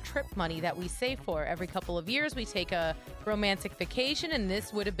 this is our trip money that we save for. Every couple of years, we take a romantic vacation, and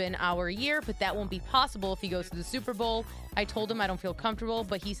this would have been our year, but that won't be possible if he goes to the Super Bowl. I told him I don't feel comfortable,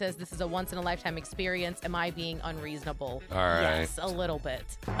 but he says this is a once-in-a-lifetime experience. Am I being unreasonable? All right. Yes, a little bit.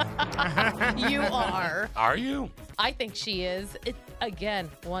 You are. Are you? I think she is. Again,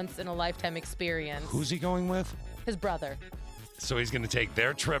 once-in-a-lifetime experience. Who's he going with? His brother. So he's going to take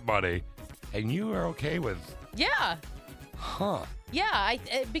their trip money, and you are okay with? Yeah. Huh? Yeah,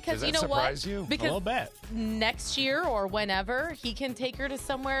 because Does that you know surprise what? you? Because A little bit. next year or whenever he can take her to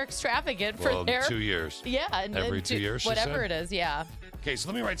somewhere extravagant Well, for their 2 years. Yeah, Every 2 years, she whatever said? it is. Yeah. Okay, so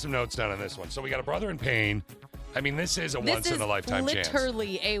let me write some notes down on this one. So we got a brother in pain. I mean, this is a once-in-a-lifetime chance.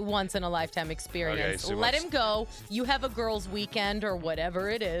 Literally a once-in-a-lifetime experience. Okay, so Let what's- him go. You have a girls' weekend or whatever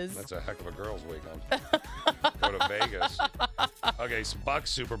it is. That's a heck of a girls' weekend. Go to Vegas. Okay, so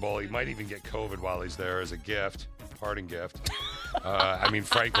Buck's Super Bowl. He might even get COVID while he's there as a gift, parting gift. I mean,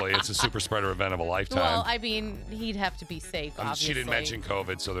 frankly, it's a super spreader event of a lifetime. Well, I mean, he'd have to be safe, obviously. She didn't mention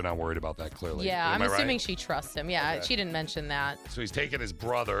COVID, so they're not worried about that, clearly. Yeah, Am I'm I right? assuming she trusts him. Yeah, Okay. she didn't mention that. So he's taking his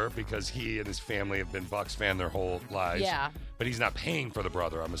brother because he and his family have been Bucks fan their whole lives. Yeah. But he's not paying for the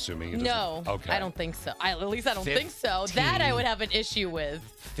brother, I'm assuming. He doesn't- No, Okay. I don't think so. At least I don't think so. That I would have an issue with.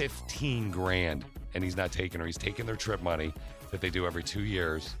 15 grand, and he's not taking her. He's taking their trip money that they do every 2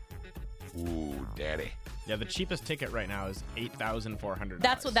 years. Ooh, daddy. Yeah, the cheapest ticket right now is $8,400.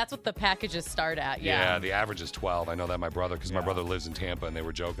 That's what the packages start at. Yeah. The average is 12. I know that my brother, because my brother lives in Tampa, and they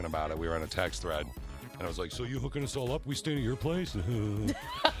were joking about it. We were on a text thread, and I was like, "So you hooking us all up? We staying at your place?"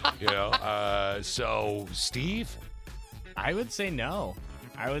 So Steve, I would say no.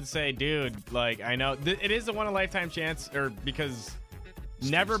 I would say, dude, like, I know it is a one-in-a-lifetime chance, or because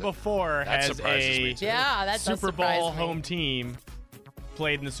never before that has surprises me, a too. Yeah, that does Super Bowl surprise me. home team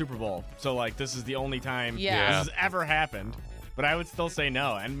played in the Super Bowl. So, like, this is the only time Yeah. this has ever happened. But I would still say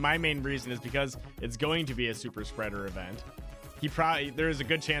no. And my main reason is because it's going to be a super spreader event. There is a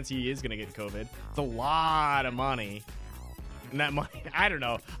good chance he is going to get COVID. It's a lot of money. And that money, I don't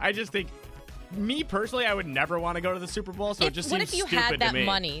know. I just think, me personally, I would never want to go to the Super Bowl. So it just What seems if you stupid had that to me.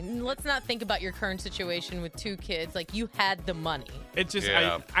 money? Let's not think about your current situation with 2 kids. Like, you had the money. It's just,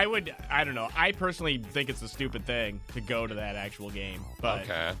 Yeah. I don't know. I personally think it's a stupid thing to go to that actual game. But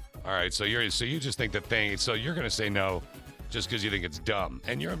okay, all right. So you just think the thing. So you're going to say no, just because you think it's dumb,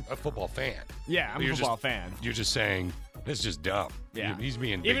 and you're a football fan. yeah, I'm But a you're football just- fan. You're just saying this is just dumb. Yeah. He's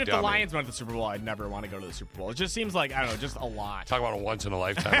being Even big if the dummy. Lions went to the Super Bowl, I'd never want to go to the Super Bowl. It just seems like, I don't know, just a lot. Talk about a once in a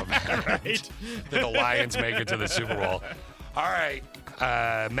lifetime event. Right? That the Lions make it to the Super Bowl. All right.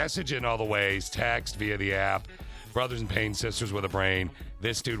 Message in all the ways. Text via the app. Brothers in pain, sisters with a brain.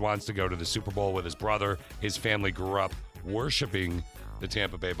 This dude wants to go to the Super Bowl with his brother. His family grew up worshiping the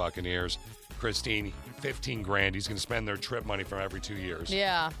Tampa Bay Buccaneers. Christine, 15 grand. He's going to spend their trip money from every 2 years.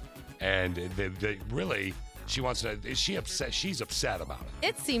 Yeah. And they really, she wants to, is she upset? She's upset about it.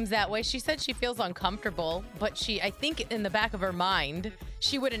 It seems that way. She said she feels uncomfortable, but I think in the back of her mind,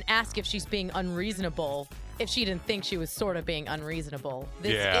 she wouldn't ask if she's being unreasonable if she didn't think she was sort of being unreasonable.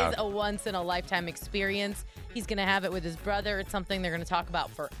 This Yeah. is a once-in-a-lifetime experience. He's going to have it with his brother. It's something they're going to talk about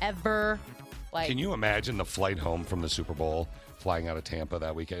forever. Like, Can you imagine the flight home from the Super Bowl, flying out of Tampa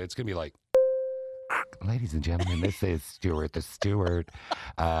that weekend? It's going to be like, ladies and gentlemen, this is Stuart the Steward.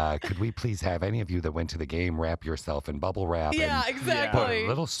 Could we please have any of you that went to the game wrap yourself in bubble wrap Yeah, and exactly. put a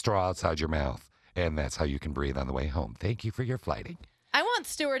little straw outside your mouth, and that's how you can breathe on the way home. Thank you for your flighting. I want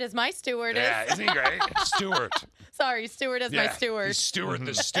Stuart as my stewardess. Yeah, isn't he great? Stuart. Sorry, Stuart as my steward. He's Stuart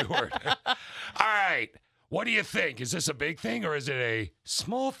the Steward. All right. What do you think? Is this a big thing or is it a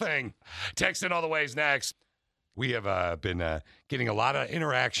small thing? Text in all the ways next. We have been getting a lot of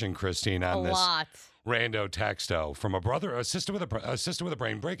interaction, Christine, on this lot. rando texto from a sister with a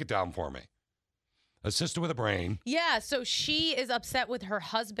brain. Break it down for me. A sister with a brain. Yeah, so she is upset with her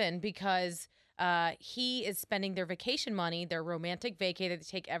husband because he is spending their vacation money, their romantic vacay that they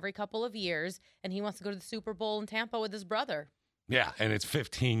take every couple of years, and he wants to go to the Super Bowl in Tampa with his brother. Yeah, and it's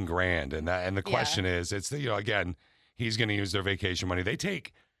 15 grand, and the question is, it's again, he's going to use their vacation money. They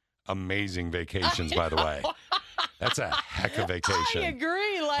take amazing vacations, by the way. That's a heck of a vacation. I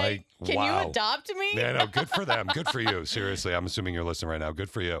agree. Like, Like, can wow. you adopt me? Yeah, no, good for them. Good for you. Seriously, I'm assuming you're listening right now. Good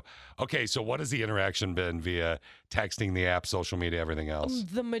for you. Okay, so what has the interaction been via texting, the app, social media, everything else?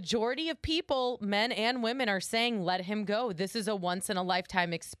 The majority of people, men and women, are saying, let him go. This is a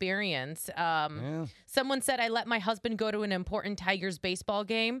once-in-a-lifetime experience. Someone said, I let my husband go to an important Tigers baseball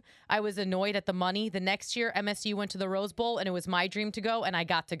game. I was annoyed at the money. The next year, MSU went to the Rose Bowl, and it was my dream to go, and I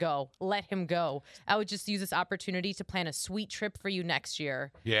got to go. Let him go. I would just use this opportunity to plan a sweet trip for you next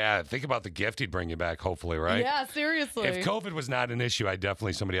year. Yeah, think about the gift he'd bring you back, hopefully, right? Yeah, seriously. If COVID was not an issue,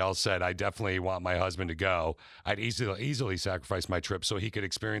 somebody else said, I definitely want my husband to go. I'd easily sacrifice my trip so he could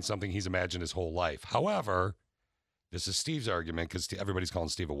experience something he's imagined his whole life. However, this is Steve's argument because everybody's calling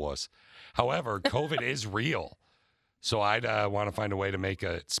Steve a wuss. However, COVID is real. So I'd want to find a way to make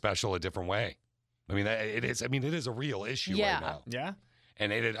it special a different way. I mean, it is a real issue right now. Yeah.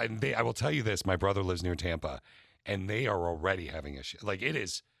 And I will tell you this, my brother lives near Tampa, and they are already having issues. Like, it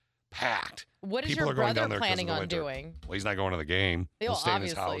is packed. What is People your are going brother down there 'cause of planning the on winter. doing? Well, he's not going to the game. He'll stay in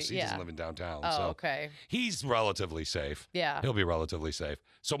his obviously, house. He doesn't live in downtown. Oh, so okay. He's relatively safe. Yeah. He'll be relatively safe.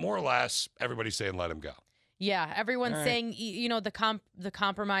 So more or less, everybody's saying let him go. Yeah, everyone's All right. saying, the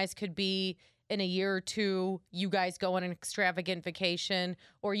compromise could be in a year or two, you guys go on an extravagant vacation,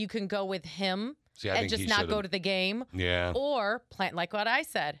 or you can go with him See, I and think just he not should've- go to the game. Yeah. Or plan, like what I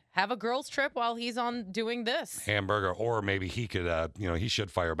said, have a girls' trip while he's on doing this. Hamburger, or maybe he could, he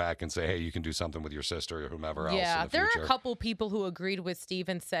should fire back and say, hey, you can do something with your sister or whomever else. Yeah, in the there future. are a couple people who agreed with Steve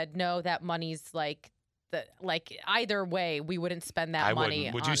and said, no, that money's either way, we wouldn't spend that money.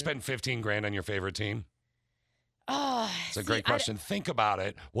 Wouldn't. Would you spend $15,000 on your favorite team? Oh, It's a great question. Think about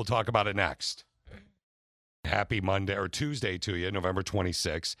it. We'll talk about it next. Happy Monday or Tuesday to you, November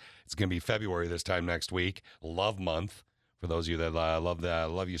 26th. It's going to be February this time next week. Love Month for those of you that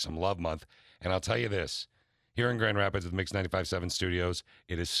love you some Love Month. And I'll tell you this, here in Grand Rapids with Mix 95.7 Studios,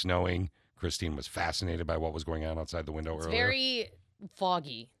 it is snowing. Christine was fascinated by what was going on outside the window It's earlier. very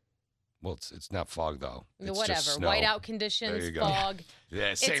foggy. Well, it's not fog though. It's Whatever. just snow. Whiteout There conditions, you go. fog.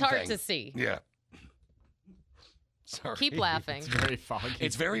 Yeah, same it's hard thing. to see. Yeah. Sorry. Keep laughing. It's very foggy.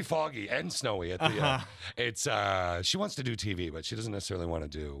 It's very foggy and snowy. At the, she wants to do TV, but she doesn't necessarily want to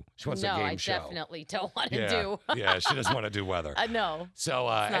do. She wants a game show. No, I definitely don't want to Yeah, do. yeah, she doesn't want to do weather. No. So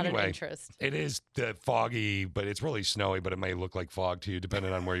it's not anyway, an interest. it is the foggy, but it's really snowy. But it may look like fog to you,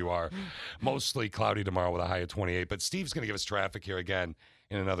 depending on where you are. Mostly cloudy tomorrow with a high of 28. But Steve's going to give us traffic here again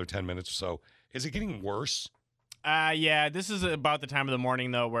in another 10 minutes or so. Is it getting worse? Yeah, this is about the time of the morning,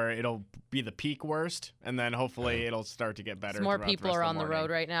 though, where it'll be the peak worst, and then hopefully it'll start to get better. More throughout the people rest are of on the morning.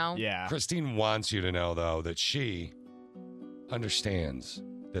 road right now. Yeah. Christine wants you to know, though, that she understands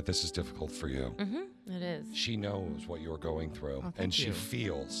that this is difficult for you. Mm-hmm. It is. She knows what you're going through, thank and she you.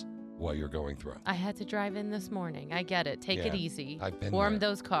 feels what you're going through. I had to drive in this morning. I get it. Take it Yeah, easy. I've been Warm there.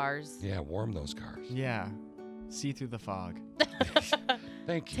 those cars. Yeah, warm those cars. Yeah. See through the fog.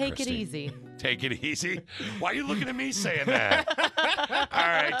 Thank you, Take it Christine. easy. Take it easy. Why are you looking at me saying that? All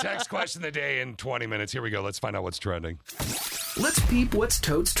right, text question of the day in 20 minutes. Here we go. Let's find out what's trending. Let's peep what's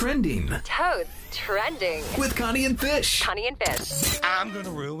totes trending Toads trending. with Connie and Fish. Connie and Fish. I'm going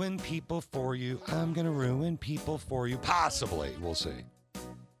to ruin people for you. I'm going to ruin people for you. Possibly. We'll see.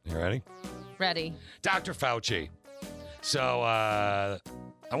 You ready? Ready. Dr. Fauci. So I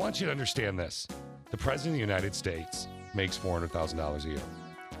want you to understand this. The President of the United States makes $400,000 a year.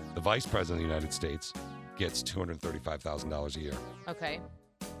 The Vice President of the United States gets $235,000 a year. Okay.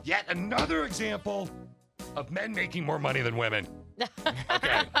 Yet another example of men making more money than women.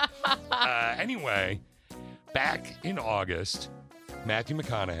 Okay. Anyway, back in August, Matthew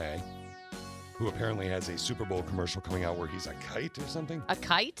McConaughey, who apparently has a Super Bowl commercial coming out where he's a kite or something. A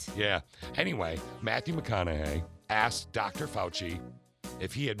kite? Yeah. Anyway, Matthew McConaughey asked Dr. Fauci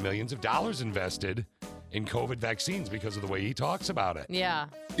if he had millions of dollars invested in COVID vaccines because of the way he talks about it. Yeah.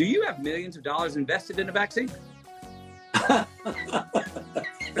 Do you have millions of dollars invested in a vaccine?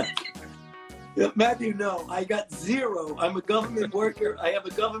 Matthew, no, I got zero. I'm a government worker. I have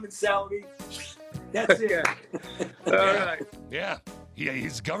a government salary. That's it. All right. Yeah.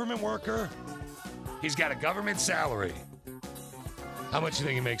 He's a government worker. He's got a government salary. How much do you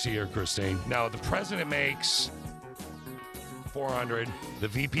think he makes a year, Christine? Now, the president makes $400. The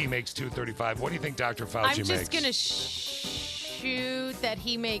VP makes $235. What do you think Dr. Fauci makes? I'm just going to shoot that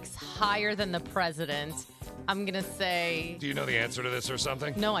he makes higher than the president. I'm going to say... Do you know the answer to this or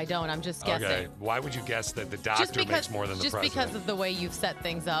something? No, I don't. I'm just guessing. Okay. Why would you guess that the doctor makes more than the just president? because of the way you've set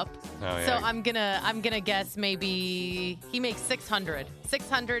things up. Oh, yeah. So I'm gonna guess maybe he makes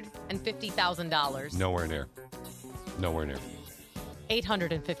 $650,000. Nowhere near. Nowhere near.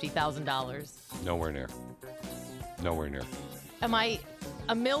 $850,000. Nowhere near. Nowhere near. Am I?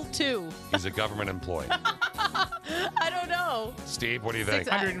 $1.2 million. He's a government employee. I don't know. Steve, what do you think?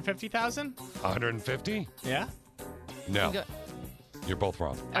 150,000? 150? Yeah. No. You're both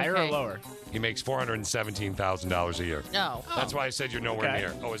wrong. Higher or lower? He makes $417,000 a year. No. That's why I said you're nowhere Okay.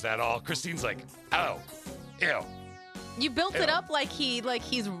 near. Oh, is that all? Christine's like, oh, ew. You built it up like he's,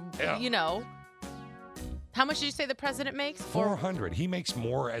 Yeah. you know. How much did you say the president makes? 400. He makes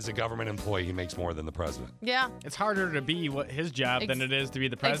more as a government employee. He makes more than the president. Yeah. It's harder to be his job than it is to be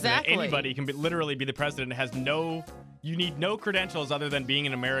the president. Exactly. Anybody can literally be the president. It has you need no credentials other than being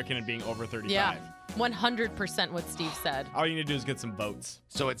an American and being over 35. Yeah. 100% what Steve said. All you need to do is get some votes.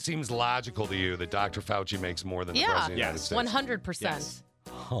 So it seems logical to you that Dr. Fauci makes more than the Yeah. president of the United States. 100%. Yes.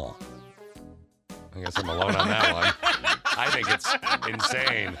 Huh. I guess I'm alone on that one. I think it's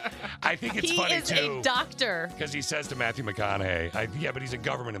insane. I think it's He funny, is too. a doctor. Because he says to Matthew McConaughey, yeah, but he's a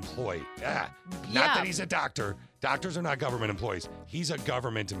government employee. Yeah. Not Yeah. that he's a doctor. Doctors are not government employees. He's a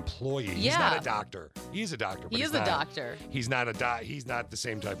government employee. He's Yeah. not a doctor. He's a doctor. But He he's is a not- doctor. He's not he's not the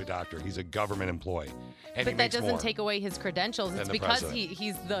same type of doctor. He's a government employee. And he But that makes doesn't more take away his credentials. than It's the because president.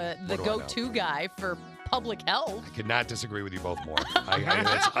 he's the What do I know? go-to guy for public health. Could not disagree with you both more.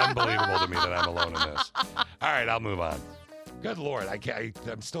 It's unbelievable to me that I'm alone in this. All right, I'll move on. Good Lord,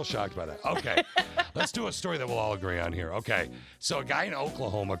 I'm still shocked by that. Okay, let's do a story that we'll all agree on here. Okay, so a guy in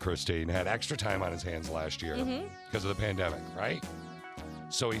Oklahoma, Christine, had extra time on his hands last year because of the pandemic, right?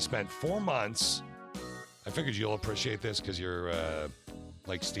 So he spent 4 months. I figured you'll appreciate this because you're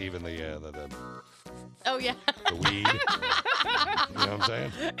like Steve in the Oh, yeah. weed. You know what I'm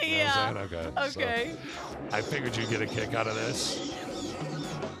saying? You know what Yeah. I'm saying? Okay. Okay. So I figured you'd get a kick out of this.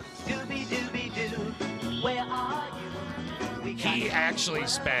 Where are you? He actually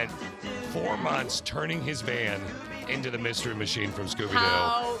spent 4 months turning his van into the mystery machine from Scooby-Doo.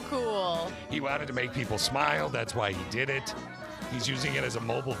 How cool. He wanted to make people smile. That's why he did it. He's using it as a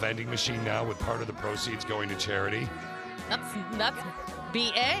mobile vending machine now with part of the proceeds going to charity. That's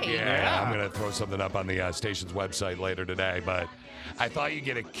BA. Yeah, I'm going to throw something up on the station's website later today, but I thought you'd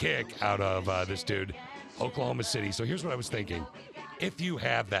get a kick out of this dude, Oklahoma City. So here's what I was thinking. If you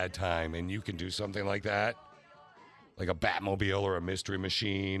have that time and you can do something like that, like a Batmobile or a mystery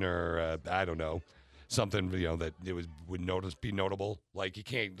machine or I don't know, something that it would be notable. Like you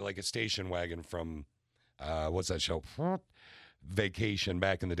can't like a station wagon from what's that show? Vacation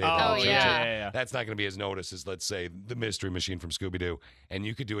back in the day. Oh, yeah. That's not going to be as noticed as, let's say, the mystery machine from Scooby-Doo. And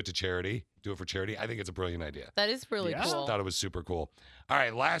you could do it to charity, do it for charity. I think it's a brilliant idea. That is really cool. Thought it was super cool. All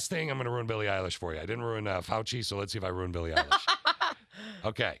right, last thing, I'm going to ruin Billie Eilish for you. I didn't ruin Fauci, so let's see if I ruin Billie Eilish.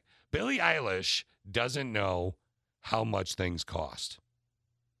 Okay. Billie Eilish doesn't know how much things cost.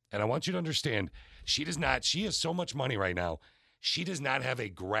 And I want you to understand, she has so much money right now, she does not have a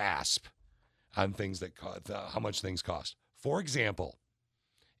grasp on things that how much things cost. For example,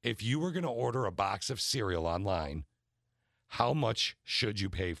 if you were going to order a box of cereal online, how much should you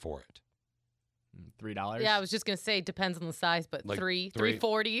pay for it? $3? Yeah, I was just going to say it depends on the size, but Like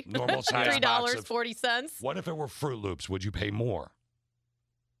 $3.40. Normal size box of- $3.40. What if it were Fruit Loops? Would you pay more?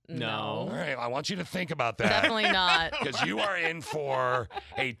 No. All right, I want you to think about that. Definitely not. Because you are in for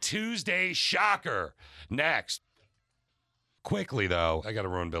a Tuesday shocker. Next. Quickly, though, I got to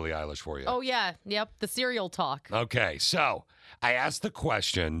ruin Billie Eilish for you. Oh, yeah. Yep. The cereal talk. Okay, so I asked the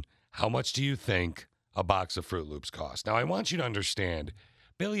question, how much do you think a box of Fruit Loops cost? Now, I want you to understand,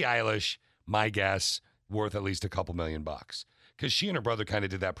 Billie Eilish, my guess, worth at least a couple $1 million. Because she and her brother kind of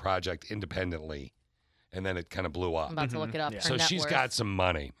did that project independently, and then it kind of blew up. I'm about to look it up. Her So net she's worth. got some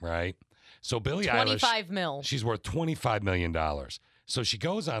money, right? So Billie Eilish, 25 mil. she's worth $25 million. So she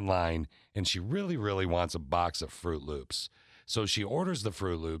goes online, and she really, really wants a box of Fruit Loops. So she orders the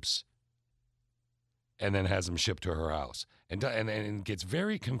Fruit Loops and then has them shipped to her house and gets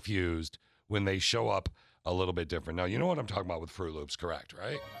very confused when they show up a little bit different. Now, you know what I'm talking about with Fruit Loops, correct,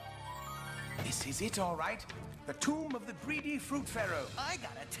 right? This is it, all right. The tomb of the greedy fruit pharaoh. I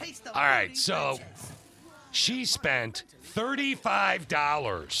got a taste of All right, so she spent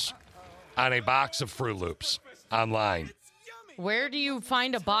 $35 on a box of Fruit Loops online. Where do you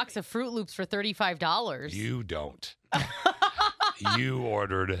find a box of Fruit Loops for $35? You don't. You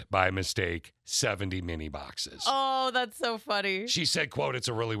ordered, by mistake, 70 mini boxes. Oh, that's so funny. She said, quote, "It's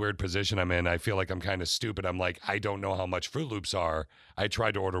a really weird position I'm in. I feel like I'm kind of stupid. I'm like, I don't know how much Fruit Loops are. I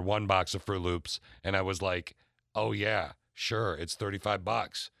tried to order one box of Fruit Loops, and I was like, oh, yeah, sure, it's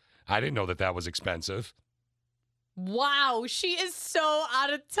 $35. I didn't know that was expensive." Wow, she is so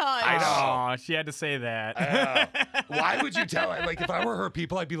out of touch. I know. Aw, she had to say that. Why would you tell? Like, if I were her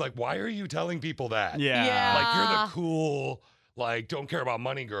people, I'd be like, why are you telling people that? Yeah. Yeah. Like, you're the cool, like Don't Care About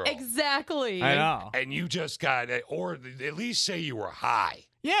Money Girl. Exactly. I know. And you just got, or at least say you were high.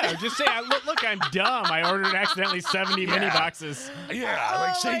 Yeah, just say, look, I'm dumb. I ordered accidentally 70 mini boxes. Yeah,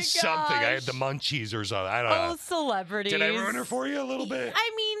 like say something. I had the munchies or something. I don't know. Oh, celebrities. Did I ruin her for you a little bit?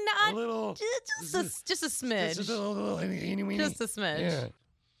 I mean, not a little. Just a smidge. Just a little. Just a smidge. Yeah.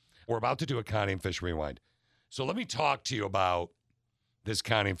 We're about to do a Connie and Fish rewind. So let me talk to you about this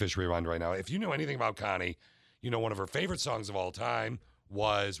Connie and Fish rewind right now. If you know anything about Connie, you know one of her favorite songs of all time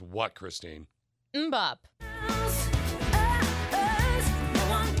was what, Christine? Mbop.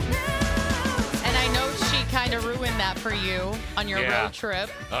 And I know she kind of ruined that for you on your road trip.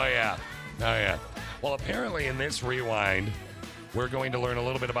 Oh, yeah. Oh, yeah. Well, apparently in this rewind, we're going to learn a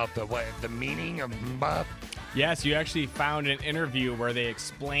little bit about the meaning of Mbop. Yes, you actually found an interview where they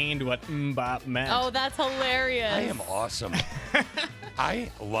explained what Mbop meant. Oh, that's hilarious. I am awesome. I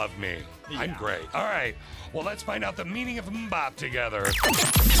love me. Yeah. I'm great. All right. Well, let's find out the meaning of Mbop together.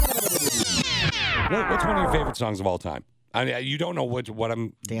 What's one of your favorite songs of all time? I mean, you don't know what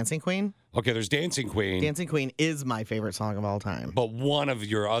I'm... Dancing Queen? Okay, there's Dancing Queen. Dancing Queen is my favorite song of all time. But one of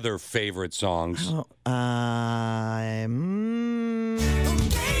your other favorite songs... Mbop.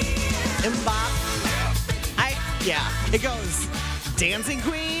 Yeah, it goes Dancing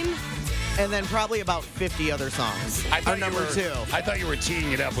Queen, and then probably about 50 other songs. Our number 2. I thought you were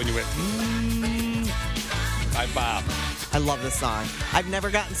teeing it up when you went, by Bob. I love this song. I've never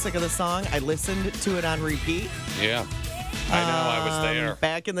gotten sick of the song. I listened to it on repeat. Yeah, I know. I was there.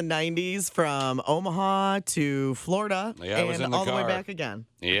 Back in the 90s from Omaha to Florida, Yeah, I was in the all the way car. back again.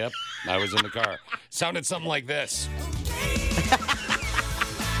 Yep, I was in the car. Sounded something like this.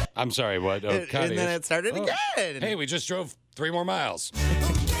 I'm sorry, what? Oh, And then it started again. Hey, we just drove 3 more miles.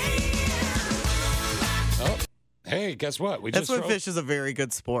 Oh, hey, guess what? That's when Fish is a very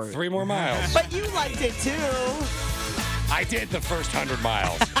good sport. 3 more miles. But you liked it too. I did the first 100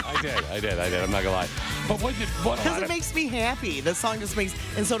 miles. I did. I'm not gonna lie. But what Because it makes me happy. This song just makes,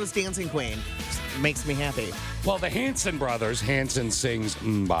 and so does Dancing Queen. Just makes me happy. Well, the Hanson brothers, Hanson sings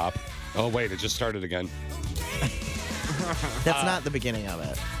Mbop. Oh, wait, it just started again. That's not the beginning of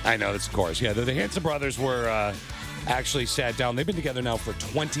it. I know, that's of course. Yeah, the Hanson brothers were actually sat down. They've been together now for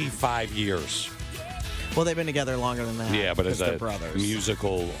 25 years. Well, they've been together longer than that. Yeah, but as they're a brothers.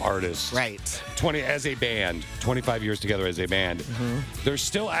 musical artist. Right. 20 as a band, 25 years together as a band. Mm-hmm. They're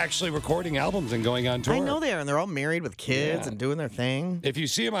still actually recording albums and going on tour. I know they are, and they're all married with kids and doing their thing. If you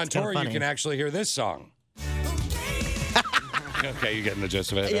see them on It's kinda tour, you funny. can actually hear this song. Okay, you're getting the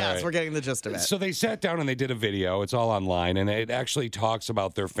gist of it? Yes, All right. we're getting the gist of it. So they sat down and they did a video. It's all online, and it actually talks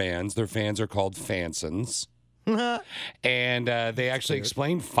about their fans. Their fans are called Fansons. And they actually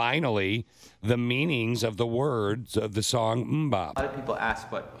explained finally the meanings of the words of the song Mbop. A lot of people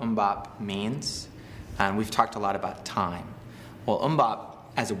ask what Mbop means, and we've talked a lot about time. Well, Mbop,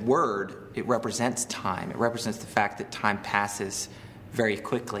 as a word, it represents time. It represents the fact that time passes very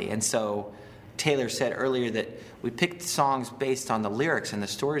quickly. And so Taylor said earlier that we picked songs based on the lyrics and the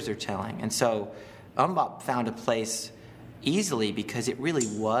stories they're telling. And so Mbop found a place easily because it really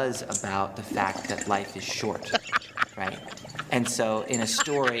was about the fact that life is short, right? And so in a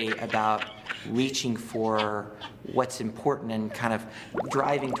story about reaching for what's important and kind of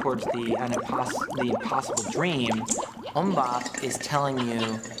driving towards the impossible dream, Mbop is telling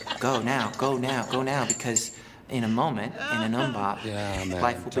you, go now, go now, go now, because in a moment, in an Mbop,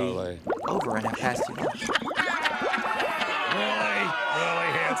 life will be over and have passed you by.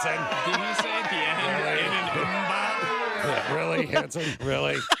 Really, Hanson? Did he say at the end? Yeah, really, Hanson?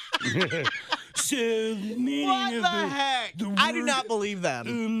 Really? So the meaning What of the heck? I do not believe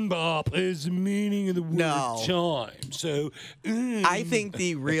them. Mbop is the meaning of the word time. So I think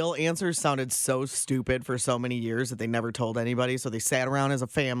the real answers sounded so stupid for so many years that they never told anybody. So they sat around as a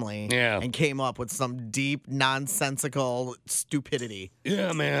family and came up with some deep, nonsensical stupidity.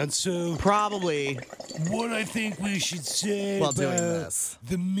 Yeah, man. So probably what I think we should say while about doing this.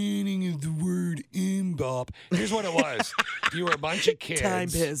 the meaning of the word Mbop. Here's what it was. You were a bunch of kids. Time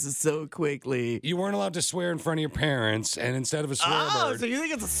passes so quickly. You weren't allowed to swear in front of your parents, and instead of a swear Oh, word, so you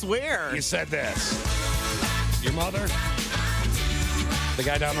think it's a swear? you said this. Your mother? The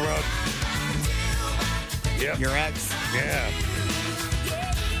guy down the road? Yep. Your ex? Yeah.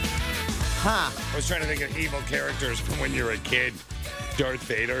 Huh. I was trying to think of evil characters from when you were a kid. Darth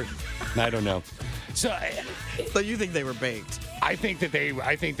Vader? I don't know. So you think they were baked? I think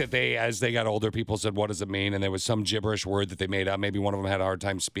that they, as they got older, people said, "What does it mean?" And there was some gibberish word that they made up. Maybe one of them had a hard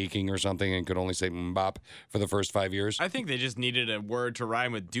time speaking or something and could only say "mbop" for the first 5 years. I think they just needed a word to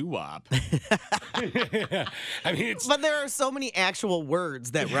rhyme with doo-wop. I mean, but there are so many actual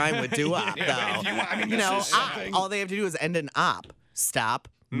words that rhyme with doo-wop, though. You know, all they have to do is end in op. Stop,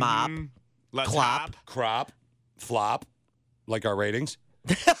 mop, Let's clop, crop, flop, like our ratings.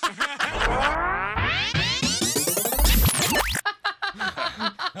 See,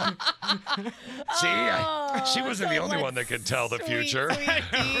 she wasn't the only one that could tell the future.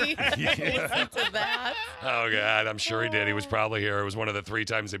 Listen to that. Oh, God, I'm sure he did. He was probably here. It was one of the 3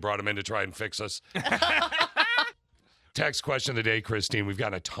 times they brought him in to try and fix us. Text question of the day, Christine. We've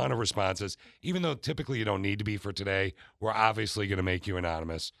gotten a ton of responses. Even though typically you don't need to be for today, we're obviously going to make you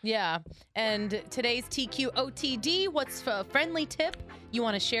anonymous. Yeah. And today's TQOTD, what's a friendly tip you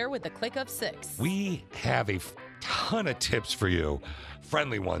want to share with the click of 6? We have a ton of tips for you,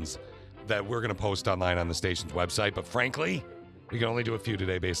 friendly ones, that we're going to post online on the station's website. But frankly, we can only do a few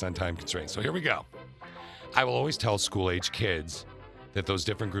today based on time constraints. So here we go. I will always tell school-age kids that those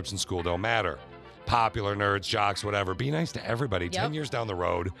different groups in school don't matter. Popular, nerds, jocks, whatever. Be nice to everybody. Yep. 10 years down the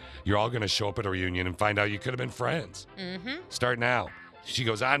road, you're all going to show up at a reunion and find out you could have been friends. Start now. She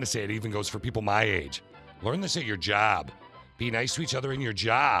goes on to say it even goes for people my age. Learn this at your job. Be nice to each other in your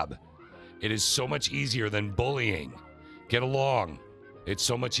job. It is so much easier than bullying. Get along. It's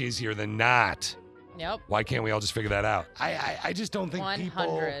so much easier than not. Yep. Why can't we all just figure that out? I just don't think 100.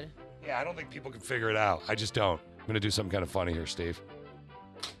 people... Yeah, I don't think people can figure it out. I just don't. I'm going to do something kind of funny here, Steve.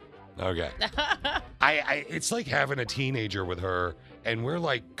 Okay. It's like having a teenager with her, and we're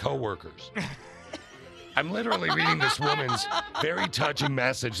like coworkers. I'm literally reading this woman's very touching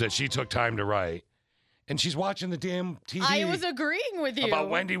message that she took time to write, and she's watching the damn TV. I was agreeing with you. About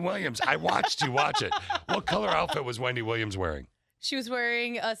Wendy Williams. I watched you watch it. What color outfit was Wendy Williams wearing? She was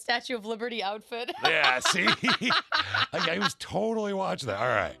wearing a Statue of Liberty outfit. Yeah, see? I was totally watching that. All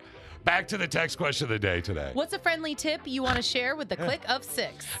right. Back to the text question of the day today. What's a friendly tip you want to share with the click of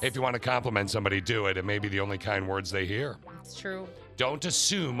 6? If you want to compliment somebody, do it. It may be the only kind words they hear. It's true. Don't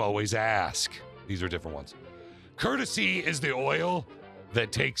assume, always ask. These are different ones. Courtesy is the oil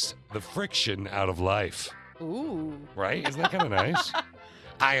that takes the friction out of life. Ooh. Right? Isn't that kind of nice?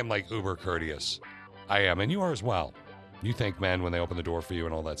 I am like uber courteous. I am, and you are as well. You thank men when they open the door for you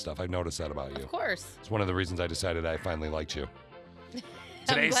and all that stuff. I've noticed that about you. Of course. It's one of the reasons I decided I finally liked you.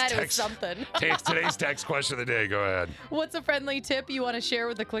 I'm glad it was something. Today's text question of the day. Go ahead. What's a friendly tip you want to share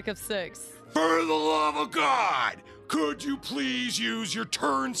with the click of 6? For the love of God, could you please use your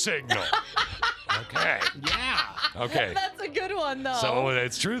turn signal? Okay. Yeah. Okay. That's a good one, though.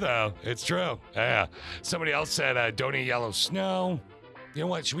 It's true, though. It's true. Yeah. Somebody else said, don't eat yellow snow. You know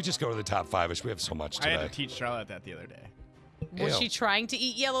what? Should we just go to the top 5-ish? We have so much today. I had to teach Charlotte that the other day. Was she trying to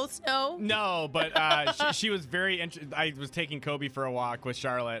eat yellow snow? No, but she was very interested. I was taking Kobe for a walk with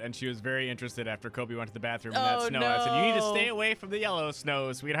Charlotte, and she was very interested after Kobe went to the bathroom in that snow. No. I said, you need to stay away from the yellow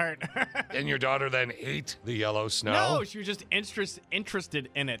snow, sweetheart. And your daughter then ate the yellow snow? No, she was just interested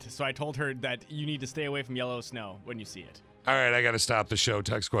in it. So I told her that you need to stay away from yellow snow when you see it. All right, I got to stop the show.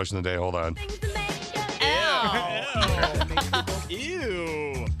 Text question of the day. Hold on. Ew.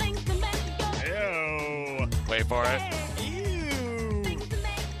 Ew. Ew. Wait for it.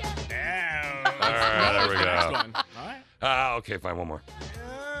 All right, there we go. Next one. All right. Okay, fine, one more.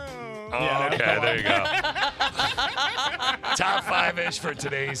 Yeah, okay, there you go. Top 5-ish for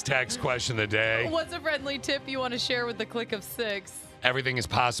today's text question of the day. What's a friendly tip you want to share with the click of 6? Everything is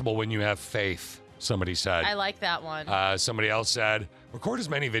possible when you have faith, somebody said. I like that one. Somebody else said, record as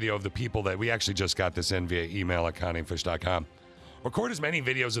many video of the people that we actually just got this in via email at connieandfish.com. Record as many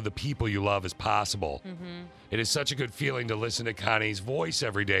videos of the people you love as possible. Mm-hmm. It is such a good feeling to listen to Connie's voice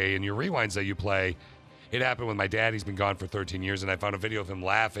every day and your rewinds that you play. It happened with my dad. He's been gone for 13 years, and I found a video of him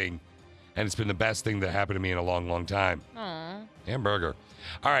laughing, and it's been the best thing that happened to me in a long, long time. Aww. Hamburger.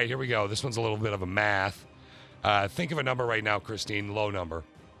 All right, here we go. This one's a little bit of a math. Think of a number right now, Christine. Low number.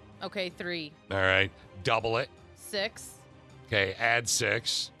 Okay, 3. All right. Double it. 6. Okay, add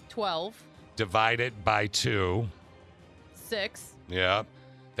 6. 12. Divide it by 2. 6. Yeah.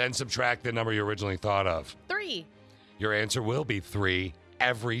 Then subtract the number you originally thought of. 3. Your answer will be 3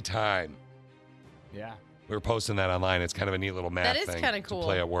 every time. Yeah. We were posting that online. It's kind of a neat little math That is thing kinda cool. to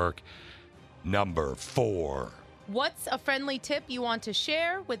play at work. Number 4. What's a friendly tip you want to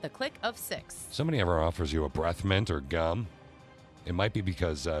share with the click of 6? Somebody ever offers you a breath mint or gum? It might be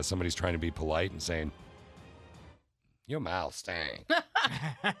because somebody's trying to be polite and saying, your mouth stinks.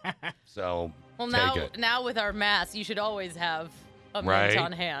 So, Well, take it. now with our masks, you should always have a Right? mint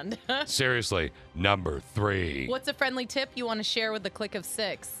on hand. Seriously, number 3. What's a friendly tip you want to share with the click of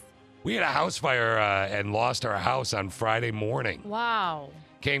 6? We had a house fire and lost our house on Friday morning. Wow.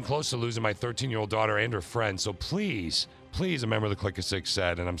 Came close to losing my 13-year-old daughter and her friend. So please, a member of the Click of 6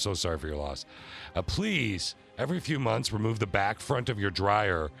 said, and I'm so sorry for your loss, please, every few months, remove the back front of your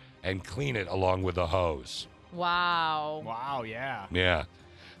dryer and clean it along with the hose. Wow. Wow, yeah. Yeah.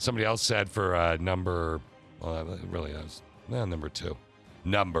 Somebody else said for number 2.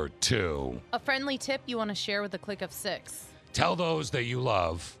 Number 2. A friendly tip you want to share with the click of 6? Tell those that you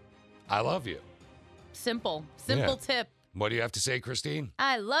love, I love you. Simple Yeah. tip. What do you have to say, Christine?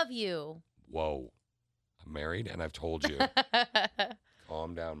 I love you. Whoa. I'm married and I've told you.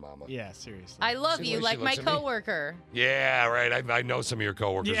 Calm down, mama. Yeah, seriously. I love See the you way like she my looks at me? coworker. Yeah, right. I know some of your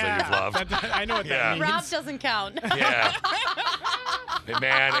coworkers that you love. I know what that means. Rob doesn't count. Yeah.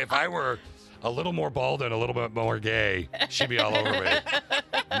 Man, if I were a little more bald and a little bit more gay, she'd be all over me.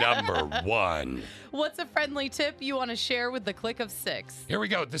 Number 1. What's a friendly tip you want to share with the click of 6? Here we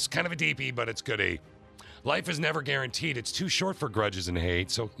go. This is kind of a deepie, but it's goodie. Life is never guaranteed. It's too short for grudges and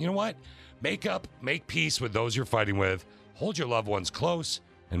hate. So, you know what? Make up, make peace with those you're fighting with. Hold your loved ones close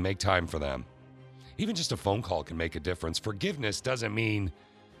and make time for them. Even just a phone call can make a difference. Forgiveness doesn't mean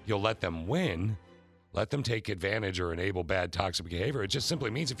you'll let them win. Let them take advantage or enable bad toxic behavior. It just simply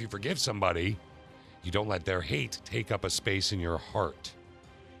means if you forgive somebody, you don't let their hate take up a space in your heart.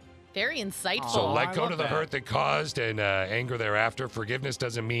 Very insightful. So let go to the hurt that caused and anger thereafter. Forgiveness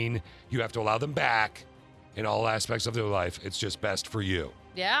doesn't mean you have to allow them back in all aspects of their life. It's just best for you.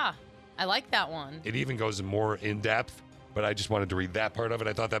 Yeah, I like that one. It even goes more in depth, but I just wanted to read that part of it.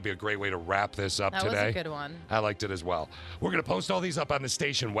 I thought that'd be a great way to wrap this up That today. was a good one. I liked it as well. We're going to post all these up on the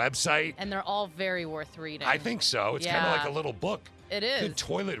station website. And they're all very worth reading. I think so. It's kind of Yeah. like a little book. It is. Good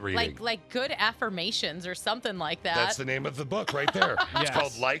toilet reading. Like good affirmations or something like that. That's the name of the book right there. It's Yes.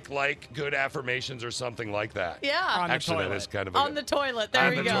 called Like Good Affirmations or something like that. Yeah. On the Actually, that toilet. is kind of On the toilet. There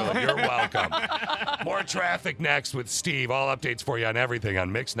on you the go. toilet. You're welcome. More traffic next with Steve. All updates for you on everything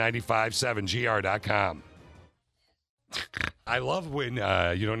on Mix957GR.com. I love when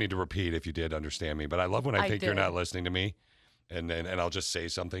you don't need to repeat if you did understand me, but I love when I think you're did. not listening to me, and I'll just say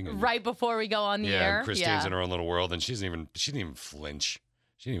something. And, Right before we go on the air. and Christine's in her own little world, and she didn't even flinch.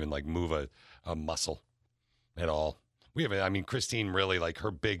 She didn't even like move a muscle at all. Christine really, like,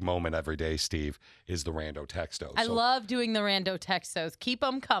 her big moment every day, Steve, is the rando texto. I So- love doing the rando textos. Keep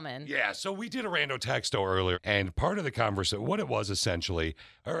them coming. Yeah, so we did a rando texto earlier, and part of the conversation, what it was essentially,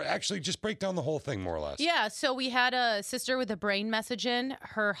 or actually just break down the whole thing more or less. Yeah, so we had a sister with a brain message in.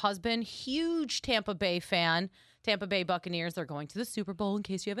 Her husband, huge Tampa Bay fan. Tampa Bay Buccaneers, they're going to the Super Bowl, in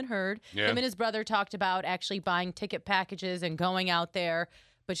case you haven't heard. Yeah. Him and his brother talked about actually buying ticket packages and going out there,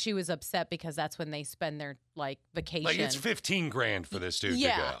 but she was upset because that's when they spend their, vacation. Like, it's $15,000 for this dude to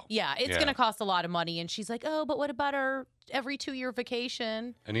yeah, go. yeah, it's Yeah. going to cost a lot of money. And she's like, oh, but what about our every 2-year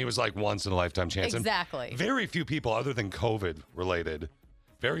vacation? And he was like once in a lifetime chance. And Exactly. very few people, other than COVID related,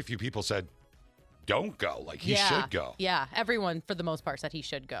 very few people said, don't go. Like, he should go. Yeah, everyone, for the most part, said he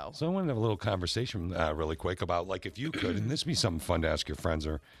should go. So I wanted to have a little conversation really quick about, like, if you could, and this would be something fun to ask your friends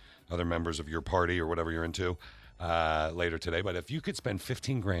or other members of your party or whatever you're into later today, but if you could spend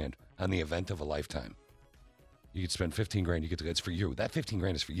 $15,000 on the event of a lifetime, you could spend $15,000. It's for you. That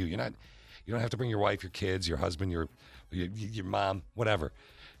 $15,000 is for you. You don't have to bring your wife, your kids, your husband, your mom, whatever.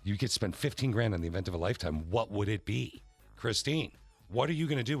 You could spend $15,000 on the event of a lifetime. What would it be, Christine? What are you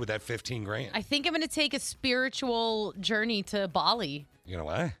going to do with that $15,000? I think I'm going to take a spiritual journey to Bali. You know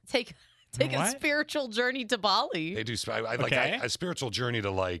what? Take a spiritual journey to Bali. They do. Okay. A spiritual journey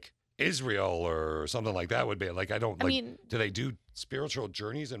to, like, Israel or something like that would be like, do they do spiritual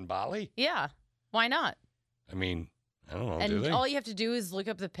journeys in Bali? Yeah, why not? I mean, I don't know. And do they? all you have to do is look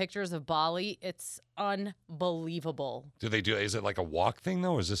up the pictures of Bali. It's unbelievable. Do they do? Is it like a walk thing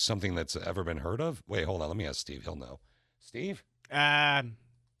though? Is this something that's ever been heard of? Wait, hold on. Let me ask Steve. He'll know. Steve?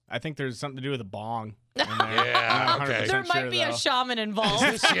 I think there's something to do with a bong. in there. Yeah, I'm not okay. 100% There might sure, be a though. shaman involved.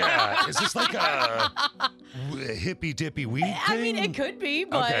 Is this like a hippy dippy weed thing? I mean, it could be,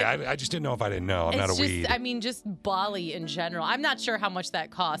 but Okay, I just didn't know if I didn't know. I'm not a it's weed. just, I mean, just Bali in general. I'm not sure how much that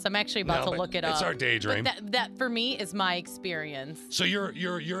costs. I'm actually about No, to but look it up. it's our daydream. But that for me is my experience. So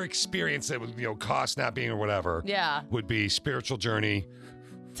your experience that would, cost not being or whatever Yeah. would be spiritual journey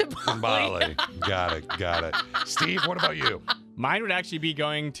To in Bali. Got it. Steve, what about you? Mine would actually be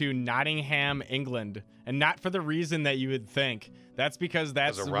going to Nottingham, England, and not for the reason that you would think. That's because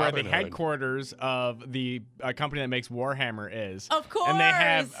that's of where the Robin Hood. headquarters of the company that makes Warhammer is. Of course. And they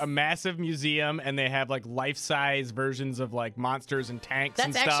have a massive museum, and they have like life-size versions of like monsters and tanks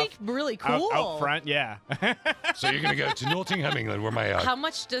and That's stuff. actually really cool. Out front, yeah. So you're going to go to Nottingham, England, where my How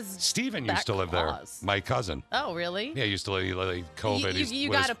much does Stephen that used to live cost? there. My cousin. Oh, really? Yeah, he used to live COVID.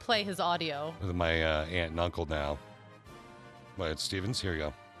 You got to play his audio. with my aunt and uncle now. But Stevens, here you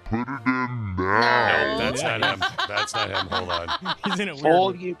go. Put it in No, now. that's not him. That's not him. Hold on. He's in it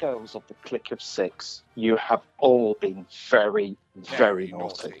All you girls of the Click of Six, you have all been very, very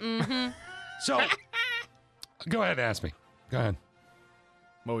naughty. Mm-hmm. So, go ahead and ask me. Go ahead.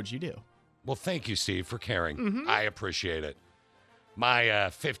 What would you do? Well, thank you, Steve, for caring. Mm-hmm. I appreciate it. My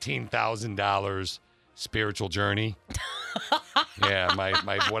 $15,000 spiritual journey. Yeah, my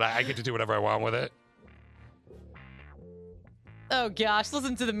what I get to do whatever I want with it. Oh, gosh.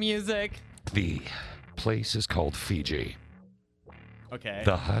 Listen to the music. The place is called Fiji. Okay.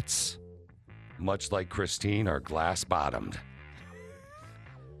 The huts, much like Christine, are glass-bottomed.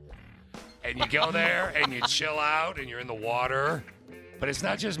 And you go there and you chill out and you're in the water. But it's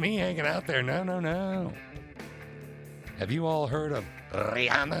not just me hanging out there. No, no, no. Have you all heard of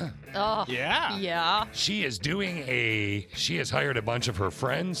Rihanna? Oh. Yeah. Yeah. She has hired a bunch of her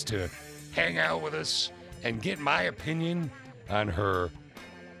friends to hang out with us and get my opinion on her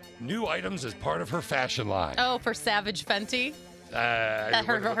new items as part of her fashion line. Oh, for Savage Fenty?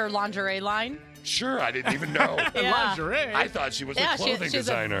 Her lingerie line? Sure, I didn't even know. Yeah. Lingerie? I thought she was a Yeah, clothing she has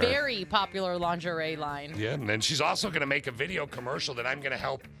designer. a very popular lingerie line. Yeah, and then she's also going to make a video commercial that I'm going to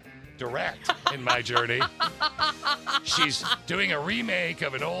help direct in my journey. She's doing a remake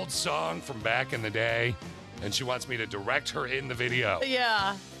of an old song from back in the day, and she wants me to direct her in the video.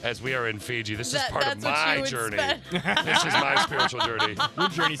 Yeah. As we are in Fiji. This is part of that's what my you would journey. spend. This is my spiritual journey. Your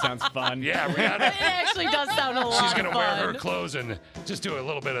journey sounds fun. Yeah, Rihanna. It actually does sound a lot She's going to wear her fun. clothes and just do a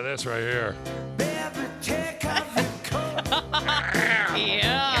little bit of this right here.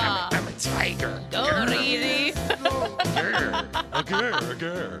 Yeah. I'm a tiger. Go, Reedy.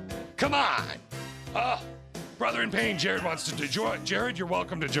 Okay. Come on. Oh, brother in pain, Jared wants to join. Jared, you're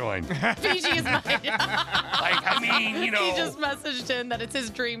welcome to join. Fiji is my... I mean, you know. He just messaged in that it's his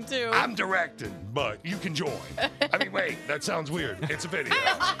dream, too. I'm directing, but you can join. I mean, wait, that sounds weird. It's a video.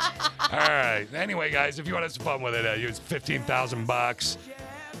 All right. Anyway, guys, if you want to have some fun with it, use $15,000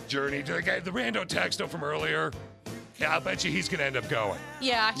 journey to the guy, the rando texto from earlier. Yeah, I'll bet you he's going to end up going.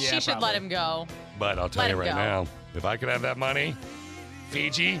 Yeah, she should let him go. But I'll tell Let you him right go. now, if I could have that money,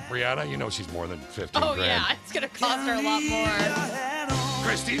 Fiji, Rihanna, you know she's more than 15 Oh, grand. yeah, it's going to cost her a lot more.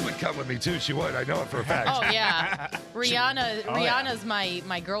 Christine would come with me, too. She would. I know it for a fact. Oh, yeah. Rihanna. Oh, yeah. Rihanna's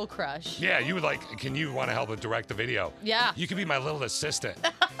my girl crush. Yeah, you would can you want to help with direct the video? Yeah. You could be my little assistant.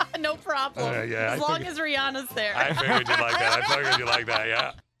 No problem. Yeah, as long as Rihanna's there. I figured you'd like that.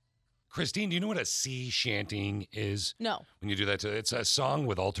 Yeah. Christine, do you know what a sea shantying is? No. When you do that, it's a song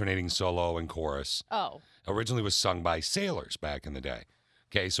with alternating solo and chorus. Oh. Originally was sung by sailors back in the day.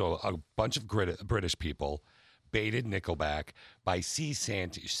 Okay, so a bunch of British people baited Nickelback by sea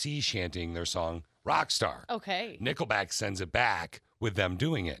shantying their song Rockstar. Okay. Nickelback sends it back with them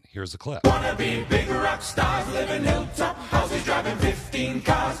doing it. Here's the clip. Wanna be big rock stars, living hilltop houses, driving 15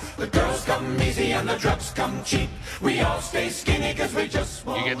 cars. The girls come easy and the drugs come cheap. We all stay skinny because we just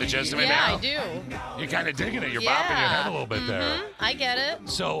won't. You get the gist of it Yeah, now? I do. You're kind of digging it. You're bopping your head a little bit there. I get it.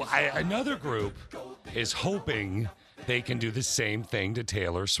 So another group is hoping they can do the same thing to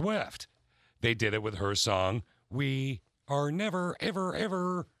Taylor Swift. They did it with her song, We Are Never, Ever,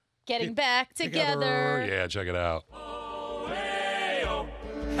 Ever Getting back together. Yeah, check it out.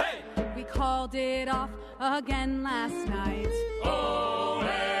 We called it off again last night.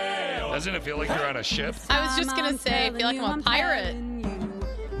 Doesn't it feel like you're on a ship? I was just going to say, I feel like I'm a pirate.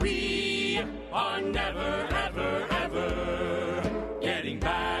 We are never, ever, ever getting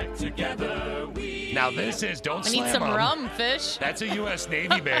back together. Now this is Don't I Slam need some 'Em. rum, Fish. That's a U.S.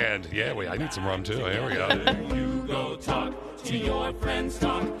 Navy band. Yeah, wait, I need some rum too. Here we go. You go talk to your friends,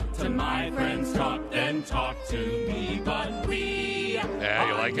 talk to my friends, talk, then talk to me. But we Yeah,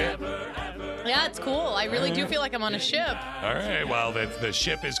 you like it? Yeah, it's cool. I really do feel like I'm on a ship. All right, well, the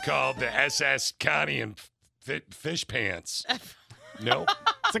ship is called the SS Connie and Fish Pants. Nope.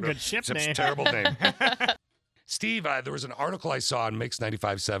 It's a good ship It's a name. terrible name. Steve, there was an article I saw on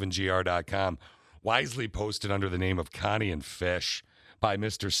Mix957gr.com. Wisely posted under the name of Connie and Fish. by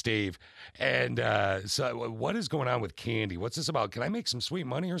Mr. Steve. And so what is going on with candy? What's this about? Can I make some sweet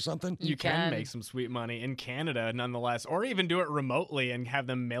money or something? You can make some sweet money in Canada, nonetheless, or even do it remotely and have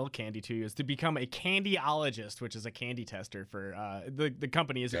them mail candy to you. Is to become a candyologist, which is a candy tester for the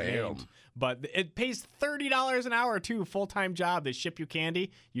company isn't named, but it pays $30 an hour too, full-time job. They ship you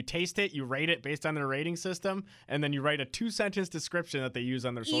candy, you taste it, you rate it based on their rating system, and then you write a 2-sentence description that they use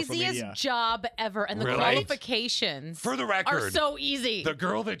on their social media. Easiest job ever, and the qualifications for the record are so easy. The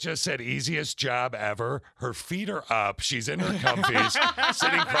girl that just said easiest job ever, her feet are up, she's in her comfies,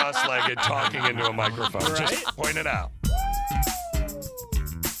 sitting cross-legged, talking into a microphone. Right? Just point it out.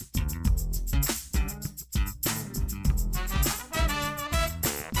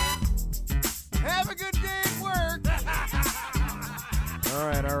 Have a good day at work. All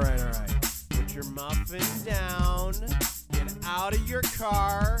right. Put your muffin down, get out of your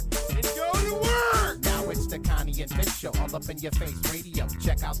car, and go to work. Now it's the Connie and Fish show, all up in your face radio.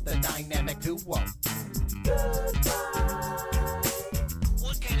 Check out the dynamic duo.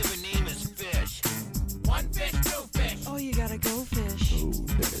 What kind of a name is Fish? One fish, two fish. Oh, you gotta go fish. Ooh,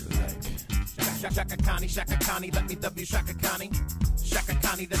 that is like. Shaka Connie, let me love you, Shaka Connie. Shaka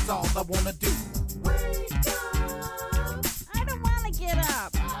Connie, that's all I wanna do.